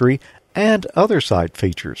study history and other site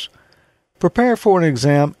features. Prepare for an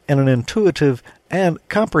exam in an intuitive and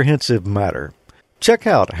comprehensive manner. Check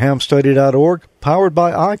out hamstudy.org, powered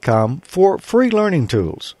by ICOM, for free learning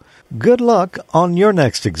tools. Good luck on your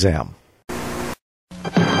next exam.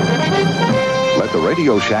 Let the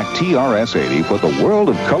Radio Shack TRS-80 put the world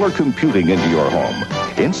of color computing into your home.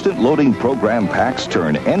 Instant loading program packs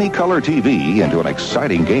turn any color TV into an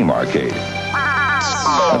exciting game arcade.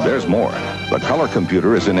 And there's more. The color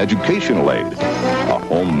computer is an educational aid, a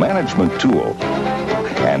home management tool,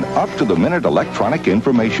 and up-to-the-minute electronic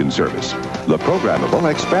information service. The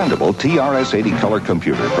programmable, expandable TRS-80 color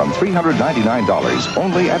computer from $399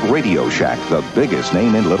 only at Radio Shack, the biggest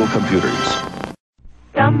name in little computers.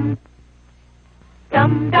 Dum,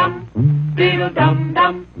 dum, dum, diddle dum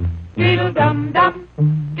dum, diddle dum dum,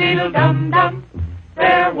 diddle dum dum.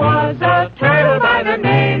 There was a turtle by the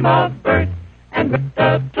name of Bert, and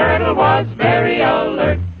the turtle was very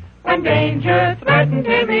alert. When danger threatened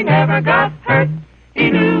him, he never got hurt. He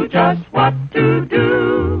knew just what to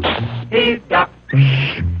do. He ducked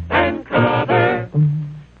and covered,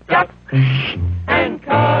 ducked and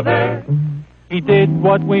covered. He did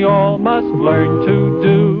what we all must learn to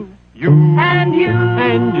do. You and you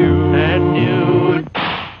and you and you,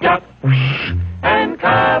 duck and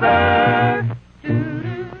cover.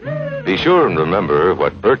 Be sure and remember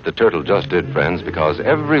what Bert the Turtle just did, friends, because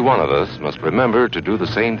every one of us must remember to do the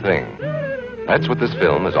same thing. That's what this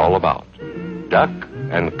film is all about. Duck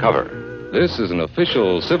and cover. This is an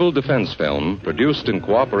official civil defense film produced in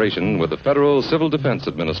cooperation with the Federal Civil Defense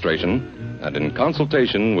Administration and in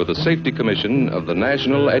consultation with the Safety Commission of the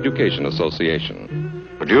National Education Association.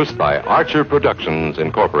 Produced by Archer Productions,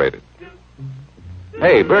 Incorporated.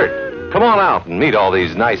 Hey, Bert, come on out and meet all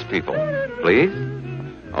these nice people, please.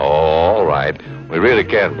 Oh, all right. We really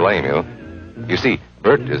can't blame you. You see,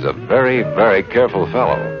 Bert is a very, very careful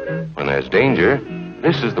fellow. When there's danger,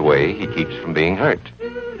 this is the way he keeps from being hurt.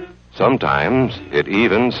 Sometimes it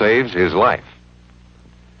even saves his life.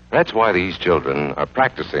 That's why these children are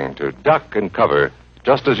practicing to duck and cover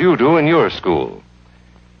just as you do in your school.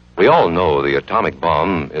 We all know the atomic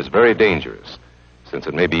bomb is very dangerous. Since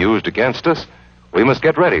it may be used against us, we must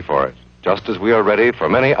get ready for it, just as we are ready for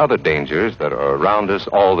many other dangers that are around us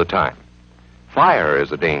all the time. Fire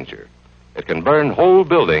is a danger. It can burn whole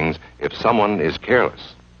buildings if someone is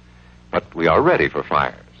careless. But we are ready for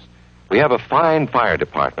fires. We have a fine fire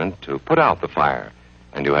department to put out the fire,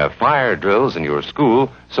 and you have fire drills in your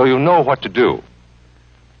school so you know what to do.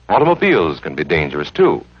 Automobiles can be dangerous,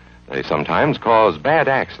 too. They sometimes cause bad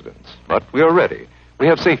accidents, but we are ready. We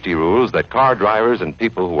have safety rules that car drivers and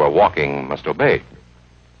people who are walking must obey.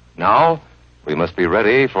 Now, we must be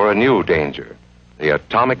ready for a new danger, the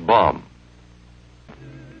atomic bomb.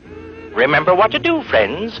 Remember what to do,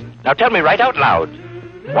 friends. Now tell me right out loud.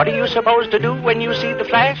 What are you supposed to do when you see the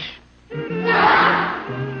flash?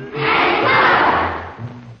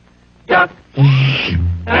 Duck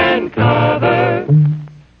and cover,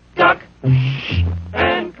 duck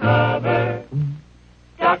and cover,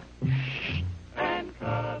 duck and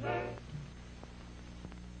cover.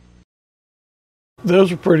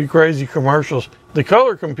 Those are pretty crazy commercials. The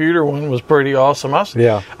color computer one was pretty awesome.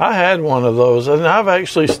 I had one of those, and I've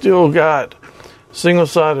actually still got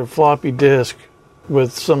single-sided floppy disk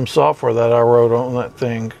with some software that I wrote on that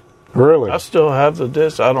thing. Really? I still have the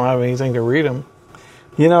disc. I don't have anything to read them.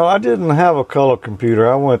 You know, I didn't have a color computer.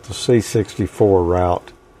 I went the C64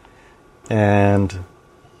 route. And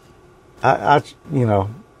I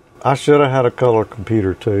should have had a color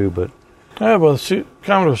computer too, but yeah, well,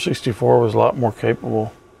 Commodore 64 was a lot more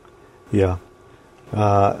capable. Yeah.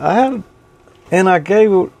 I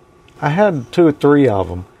had 2 or 3 of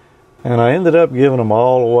them, and I ended up giving them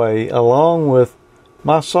all away along with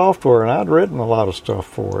my software, and I'd written a lot of stuff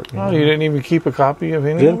for it. You didn't even keep a copy of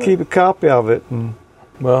any of it? Didn't keep a copy of it. And,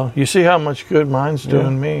 well, you see how much good mine's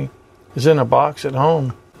doing me. It's in a box at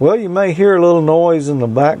home. Well, you may hear a little noise in the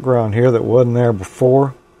background here that wasn't there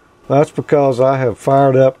before. That's because I have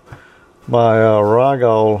fired up my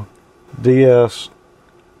Rigol DS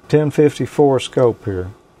 1054 scope here.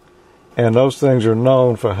 And those things are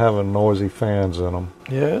known for having noisy fans in them.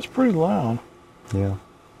 Yeah, it's pretty loud. Yeah.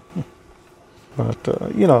 But,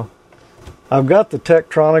 I've got the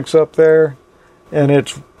Tektronix up there, and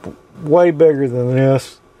it's way bigger than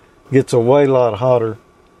this. Gets a way lot hotter,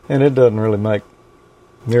 and it doesn't really make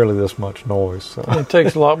nearly this much noise. So. It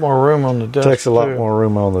takes a lot more room on the desk, Takes a lot more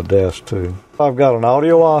room on the desk, too. I've got an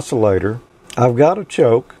audio oscillator, I've got a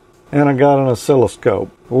choke, and I got an oscilloscope.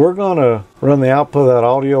 We're going to run the output of that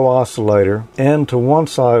audio oscillator into one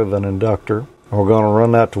side of an inductor. We're going to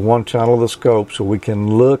run that to one channel of the scope so we can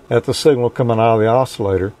look at the signal coming out of the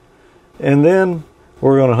oscillator. And then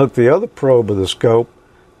we're going to hook the other probe of the scope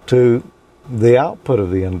to the output of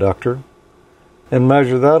the inductor and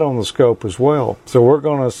measure that on the scope as well. So we're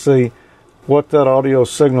going to see what that audio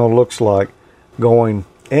signal looks like going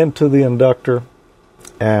into the inductor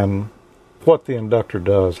and what the inductor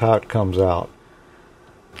does, how it comes out.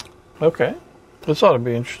 Okay. This ought to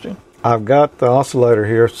be interesting. I've got the oscillator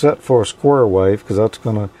here set for a square wave because that's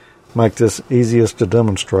going to make this easiest to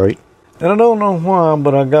demonstrate. And I don't know why,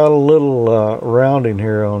 but I got a little rounding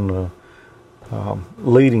here on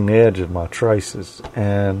leading edge of my traces,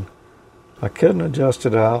 and I couldn't adjust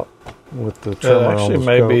it out with the trimmer on the actually scope.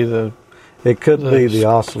 may be the. It could be the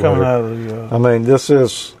oscillator. Coming out of the. I mean, this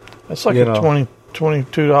is. It's like a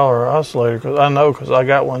 $22 oscillator because I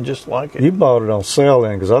got one just like it. You bought it on sale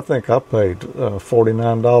then, because I think I paid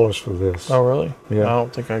 $49 for this. Oh, really? Yeah. I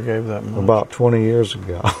don't think I gave that much. About 20 years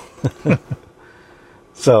ago.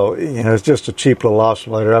 So, it's just a cheap little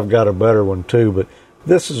oscillator. I've got a better one too, but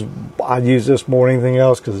I use this more than anything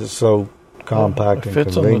else because it's so compact and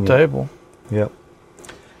fits convenient. on the table. Yep.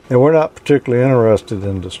 And we're not particularly interested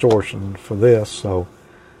in distortion for this, so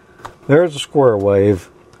there's a square wave.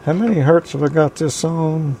 How many hertz have I got this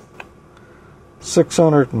on?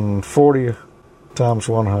 640 times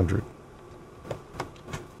 100.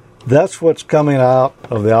 That's what's coming out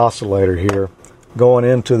of the oscillator here, going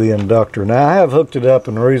into the inductor. Now, I have hooked it up,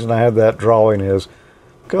 and the reason I have that drawing is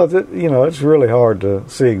because, it's really hard to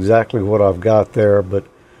see exactly what I've got there, but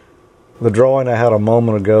the drawing I had a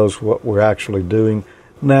moment ago is what we're actually doing.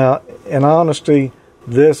 Now, in honesty,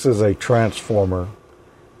 this is a transformer,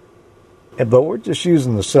 but we're just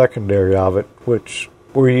using the secondary of it, which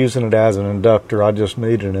we're using it as an inductor. I just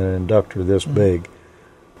needed an inductor this big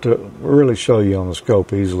to really show you on the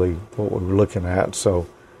scope easily what we're looking at. So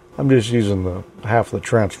I'm just using the half of the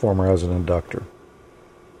transformer as an inductor.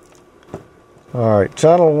 All right,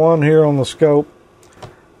 channel 1 here on the scope.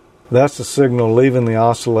 That's the signal leaving the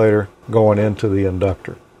oscillator going into the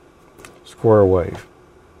inductor. Square wave.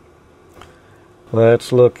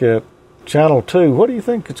 Let's look at channel 2. What do you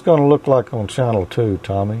think it's going to look like on channel 2,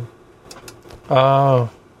 Tommy? Wow.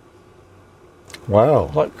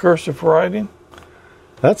 Like cursive writing?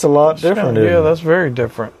 That's a lot different, isn't it? That's very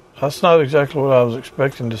different. That's not exactly what I was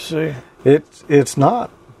expecting to see. It's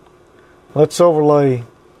not. Let's overlay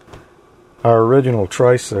our original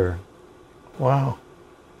trace there. Wow.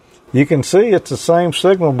 You can see it's the same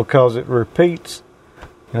signal because it repeats,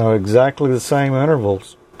 exactly the same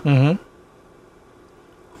intervals. Mm-hmm.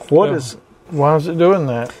 Why is it doing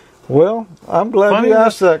that? Well, I'm glad you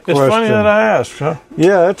asked that question. It's funny that I asked, huh?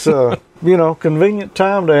 Yeah, it's a convenient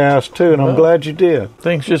time to ask too, and I'm glad you did.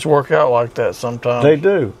 Things just work out like that sometimes. They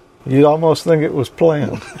do. You'd almost think it was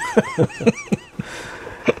planned.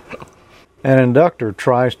 An inductor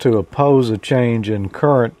tries to oppose a change in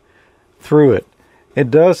current through it. It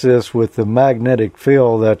does this with the magnetic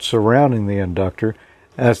field that's surrounding the inductor.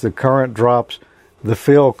 As the current drops, the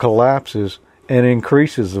field collapses and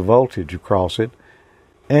increases the voltage across it.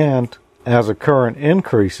 And as the current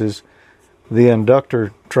increases, the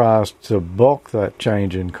inductor tries to bulk that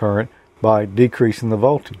change in current by decreasing the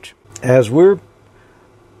voltage. As we're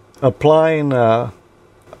applying a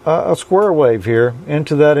square wave here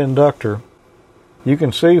into that inductor, you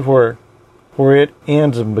can see where it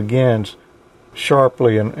ends and begins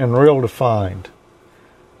sharply and real defined.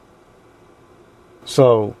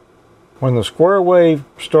 So when the square wave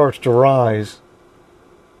starts to rise,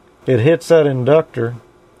 it hits that inductor,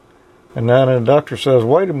 and that inductor says,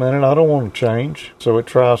 wait a minute, I don't want to change. So it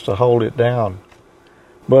tries to hold it down.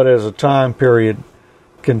 But as the time period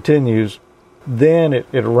continues, then it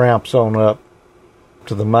ramps on up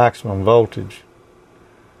to the maximum voltage.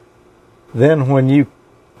 Then when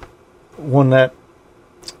that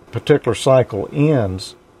particular cycle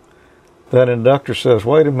ends, that inductor says,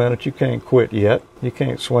 wait a minute, you can't quit yet. You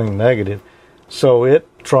can't swing negative. So it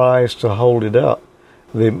tries to hold it up.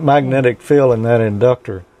 The magnetic field in that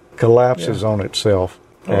inductor collapses on itself.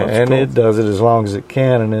 And cool. It does it as long as it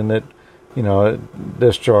can, and then it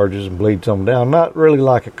discharges and bleeds them down. Not really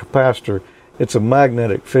like a capacitor. It's a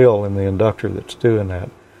magnetic field in the inductor that's doing that.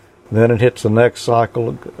 Then it hits the next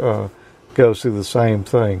cycle, goes through the same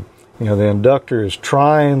thing. The inductor is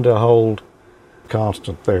trying to hold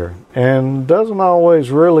constant there, and doesn't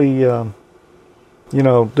always really,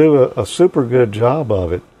 do a super good job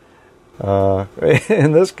of it.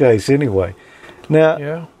 In this case, anyway.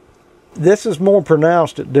 Now, this is more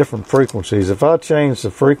pronounced at different frequencies. If I change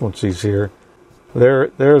the frequencies here,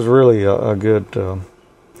 there's really a good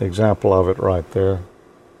example of it right there.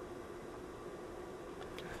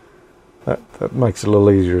 That makes it a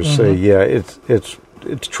little easier to see. Yeah, it's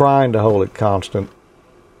trying to hold it constant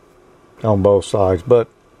on both sides, but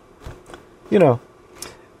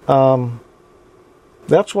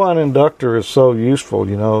that's why an inductor is so useful.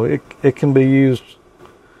 It can be used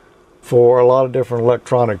for a lot of different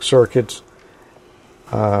electronic circuits.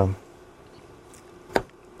 The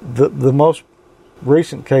most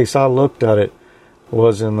recent case I looked at it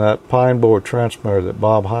was in that pine board transmitter that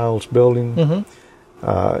Bob Heil's building.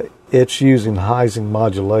 Mm-hmm. It's using Heising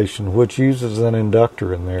modulation, which uses an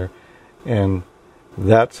inductor in there, and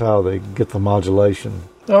that's how they get the modulation.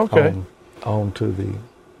 Okay. onto the.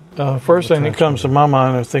 First thing that comes to my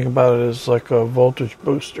mind, I think about it, is like a voltage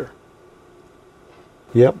booster.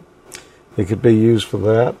 Yep, it could be used for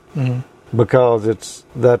that because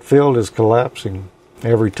that field is collapsing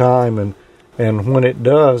every time, and when it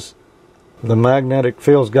does, the magnetic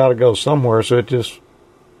field's got to go somewhere, so it just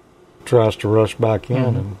tries to rush back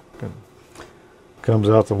in and comes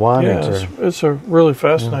out the windings there. It's a really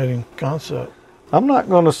fascinating concept. I'm not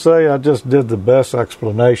going to say I just did the best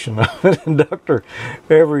explanation of an inductor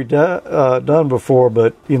ever done before,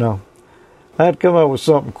 but I had to come up with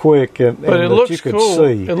something quick and But it that looks you could cool.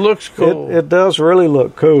 see. It looks cool. It does really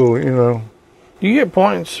look cool, You get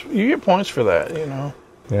points. You get points for that.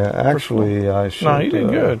 Yeah, actually, I should. No, you did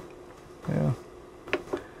good. Yeah,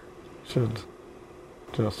 should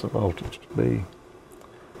adjust the voltage to be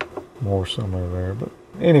more somewhere there, but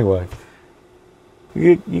anyway.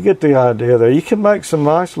 You get the idea there. You can make some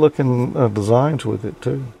nice looking designs with it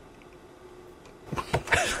too.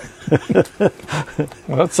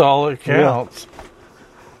 Well, that's all that counts.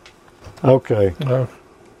 Yeah. Okay.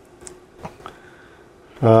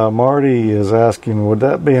 Oh. Marty is asking, would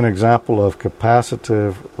that be an example of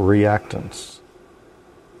capacitive reactance?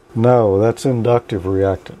 No, that's inductive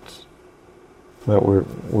reactance that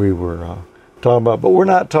we were talking about. But we're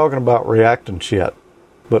not talking about reactance yet.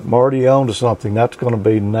 But Marty owned to something. That's going to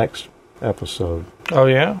be next episode. Oh,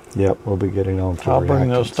 yeah? Yep, we'll be getting on to I'll bring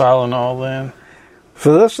those Tylenol then.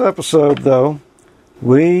 For this episode, though,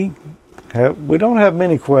 we don't have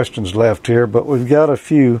many questions left here, but we've got a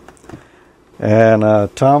few. And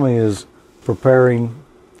Tommy is preparing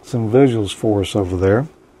some visuals for us over there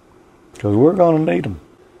because we're going to need them.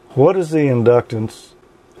 What is the inductance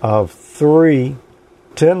of 3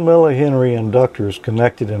 10 millihenry inductors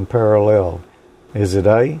connected in parallel? Is it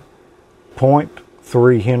A,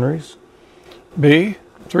 0.3 henries? B,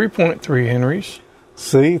 3.3 henries?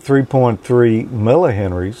 C, 3.3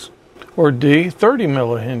 millihenries? Or D, 30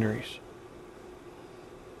 millihenries?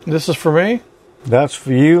 This is for me? That's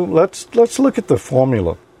for you. Let's look at the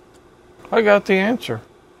formula. I got the answer.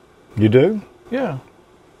 You do? Yeah.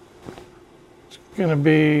 It's going to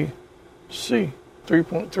be C,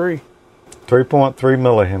 3.3. 3.3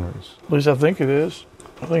 millihenries. At least I think it is.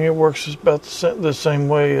 I think it works about the same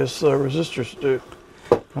way as the resistors do.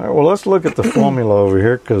 All right, well, let's look at the formula over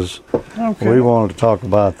here because we wanted to talk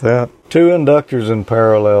about that. 2 inductors in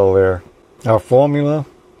parallel there. Our formula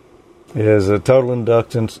is a total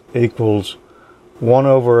inductance equals 1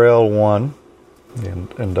 over L1, the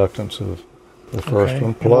inductance of the first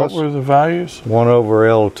one, plus what were the values? 1 over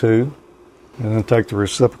L2, and then take the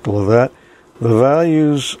reciprocal of that. The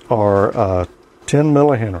values are 10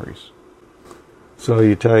 millihenries. So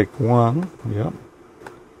you take 1,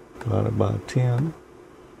 divided by 10.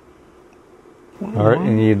 All right,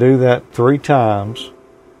 and you do that 3 times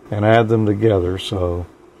and add them together. So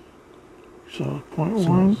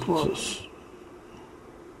 0.1 plus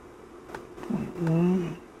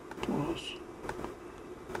 0.1 plus.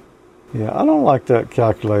 Yeah, I don't like that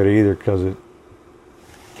calculator either because it.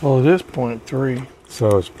 Well, it is 0.3.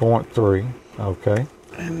 So it's 0.3. Okay.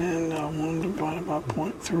 And then 1 divided by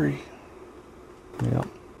 0.3. Yep.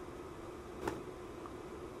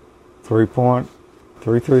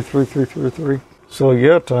 3.333333. So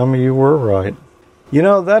yeah, Tommy, you were right.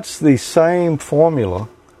 That's the same formula,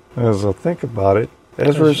 as I think about it,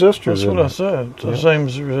 as resistors. That's what I said. It's the same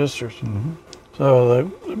as resistors. Mm-hmm. So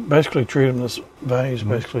they basically treat them this values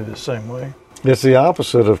basically the same way. It's the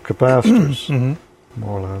opposite of capacitors,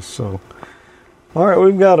 more or less. So, all right,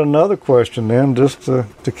 we've got another question then, just to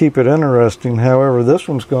keep it interesting. However, this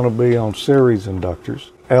one's going to be on series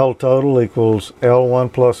inductors. L total equals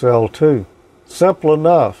L1 plus L2. Simple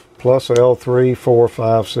enough. Plus L3, 4,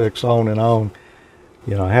 5, 6, on and on.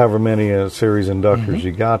 However many series inductors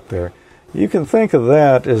you got there. You can think of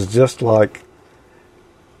that as just like,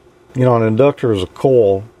 an inductor is a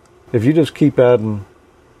coil. If you just keep adding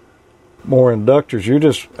more inductors, you're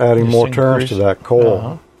just adding more turns to that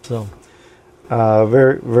coil. So,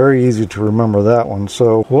 very, very easy to remember that one.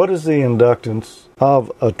 So, what is the inductance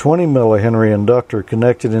of a 20 millihenry inductor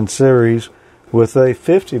connected in series with a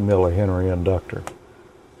 50 millihenry inductor?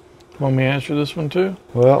 Want me to answer this one too?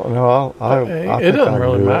 Well, no, it doesn't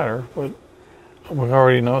really matter. But we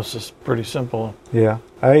already know it's just pretty simple. Yeah.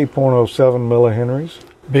 A, 0.07 millihenries.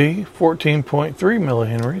 B, 14.3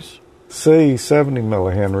 millihenries. C, 70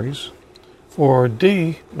 millihenries. Or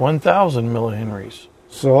D, 1,000 millihenries.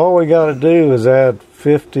 So all we got to do is add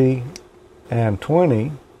 50 and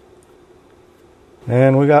 20,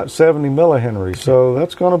 and we got 70 millihenries. So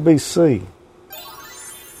that's going to be C.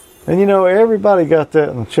 And everybody got that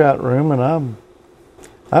in the chat room, and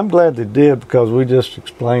I'm glad they did because we just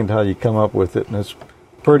explained how you come up with it, and it's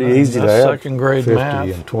pretty easy to That's add second grade 50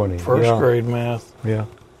 math. and 20. First grade math. Yeah.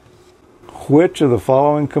 Which of the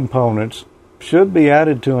following components should be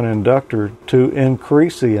added to an inductor to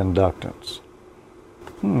increase the inductance?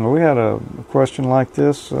 We had a question like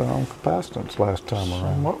this on capacitance last time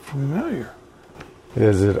around. Somewhat familiar.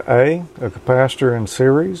 Is it A, a capacitor in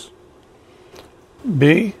series,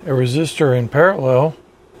 B, a resistor in parallel,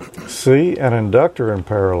 C, an inductor in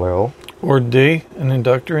parallel, or D, an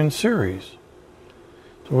inductor in series?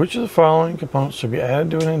 So which of the following components should be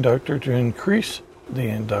added to an inductor to increase the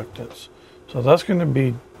inductance? So that's going to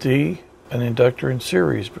be D, an inductor in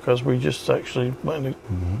series, because we just actually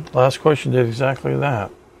last question did exactly that.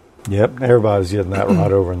 Yep, everybody's getting that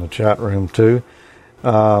right over in the chat room too.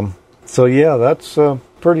 So yeah, that's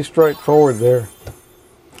pretty straightforward there.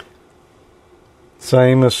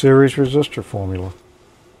 Same as series resistor formula,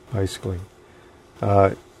 basically.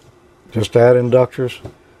 Just add inductors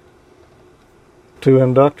to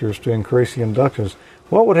inductors to increase the inductance.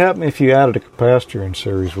 What would happen if you added a capacitor in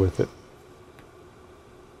series with it?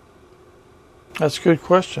 That's a good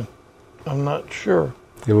question. I'm not sure.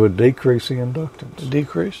 It would decrease the inductance.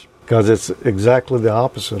 Decrease? Because it's exactly the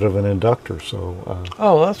opposite of an inductor. So.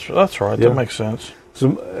 That's right. Yeah. That makes sense.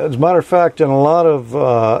 So, as a matter of fact, in a lot of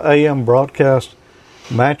AM broadcast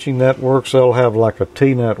matching networks, they'll have like a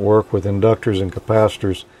T network with inductors and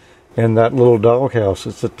capacitors in that little doghouse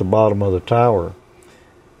that's at the bottom of the tower.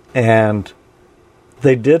 And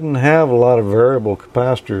they didn't have a lot of variable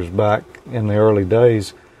capacitors back in the early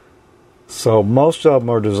days. So most of them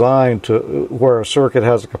are designed to where a circuit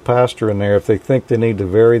has a capacitor in there. If they think they need to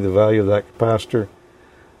vary the value of that capacitor,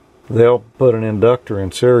 they'll put an inductor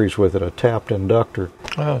in series with it, a tapped inductor,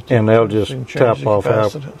 and they'll just tap off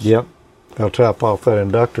they'll tap off that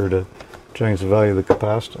inductor to change the value of the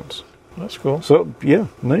capacitance. That's cool. So yeah,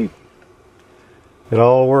 neat. It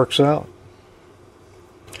all works out.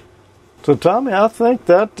 So Tommy, I think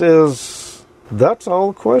that's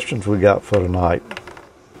all the questions we got for tonight.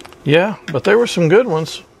 Yeah, but there were some good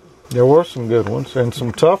ones. There were some good ones and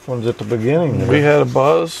some tough ones at the beginning. We had a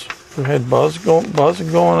buzz. We had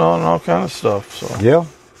buzzing going on and all kind of stuff. So yeah,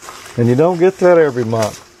 and you don't get that every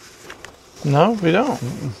month. No, we don't.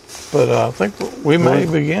 But I think we may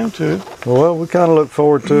begin to. Well, we kind of look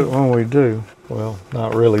forward to it when we do. Well,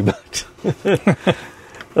 not really, but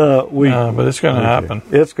but it's going to happen.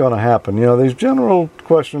 It's going to happen. You know, these general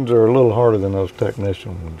questions are a little harder than those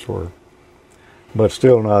technician ones were, but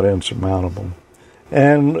still not insurmountable.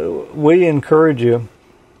 And we encourage you,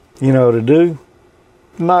 to do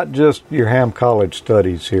not just your Ham College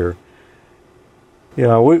studies here.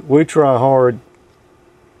 We try hard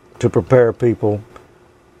to prepare people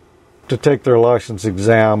to take their license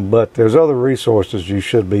exam, but there's other resources you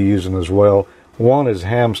should be using as well. One is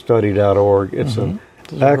hamstudy.org. It's an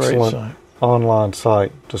excellent online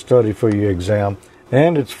site to study for your exam,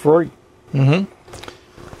 and it's free. Mm-hmm.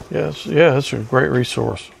 Yes, yeah, it's a great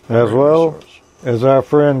resource. As our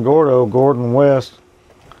friend Gordon West,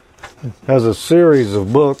 has a series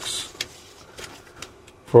of books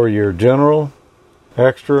for your general,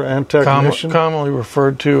 extra, and technician. Commonly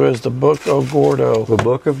referred to as the Book of Gordo. The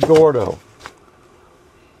Book of Gordo.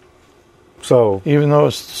 So, even though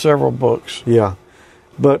it's several books. Yeah.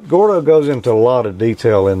 But Gordo goes into a lot of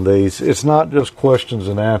detail in these. It's not just questions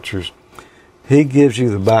and answers. He gives you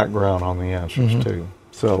the background on the answers, too.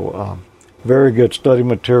 So, very good study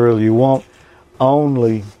material. You won't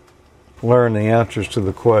only learn the answers to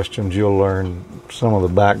the questions, you'll learn some of the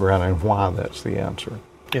background and why that's the answer.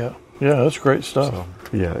 Yeah, that's great stuff. So,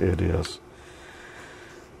 yeah, it is.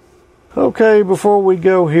 Okay, before we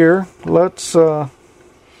go here, let's, we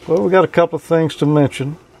got a couple of things to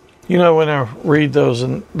mention. When I read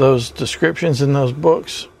those descriptions in those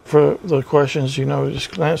books for the questions,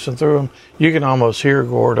 just glancing through them, you can almost hear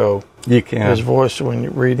Gordo. You can. His voice when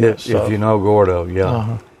you read that stuff. If you know Gordo, you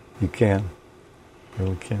can. You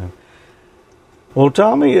really can. Well,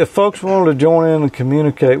 Tommy, if folks wanted to join in and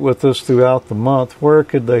communicate with us throughout the month, where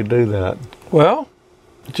could they do that? Well,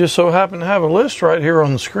 just so happen to have a list right here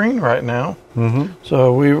on the screen right now. Mm-hmm.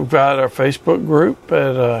 So we've got our Facebook group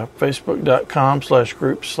at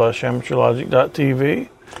facebook.com/groups/amateurlogic.tv.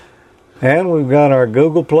 And we've got our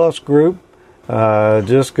Google Plus group.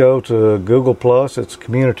 Just go to Google Plus. It's a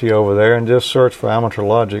community over there, and just search for Amateur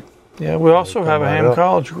Logic. Yeah, we also have a Ham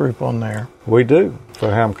College group on there. We do, for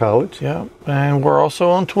Ham College. Yeah, and we're also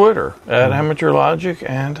on Twitter at Amateur Logic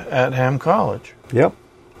and at Ham College. Yep.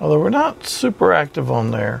 Although we're not super active on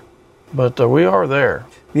there, but we are there.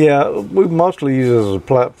 Yeah, we mostly use it as a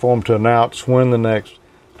platform to announce when the next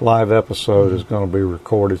live episode is going to be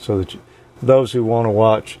recorded so that those who want to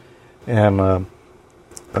watch and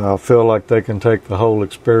feel like they can take the whole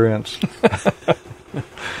experience,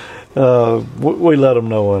 we let them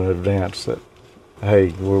know in advance that, hey,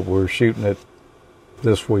 we're shooting it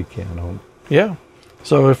this weekend. Yeah.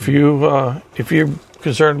 So if you're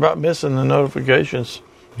concerned about missing the notifications,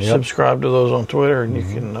 subscribe to those on Twitter, and you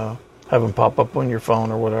can have them pop up on your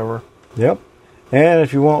phone or whatever. Yep. And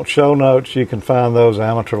if you want show notes, you can find those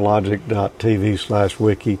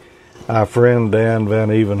amateurlogic.tv/wiki. Our friend Dan Van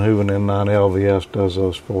Evenhoven in 9LVS does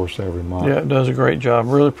those for us every month. Yeah, does a great job.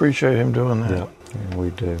 Really appreciate him doing that. Yeah, and we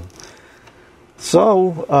do.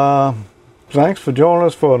 So, thanks for joining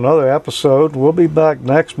us for another episode. We'll be back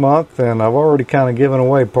next month, and I've already kind of given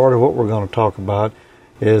away part of what we're going to talk about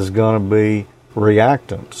is going to be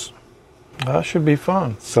reactants. That should be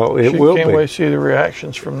fun. So it will be. Can't wait to see the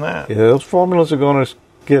reactions from that. Yeah, those formulas are going to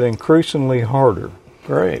get increasingly harder.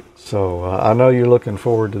 Great. So I know you're looking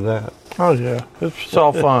forward to that. Oh, yeah. It's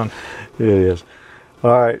all fun. It is.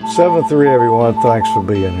 All right. 7-3, everyone. Thanks for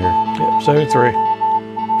being here. Yep, 7-3.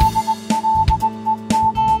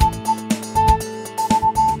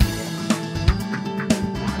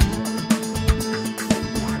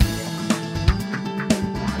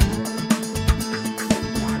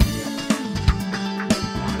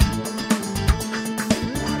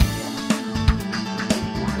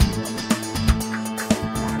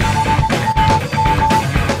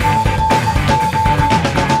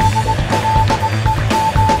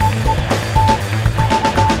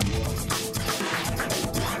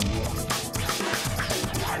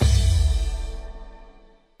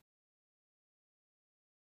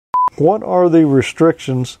 What are the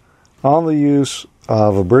restrictions on the use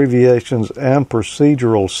of abbreviations and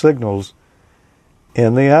procedural signals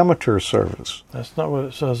in the amateur service? That's not what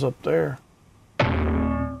it says up there.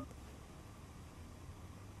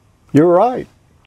 You're right.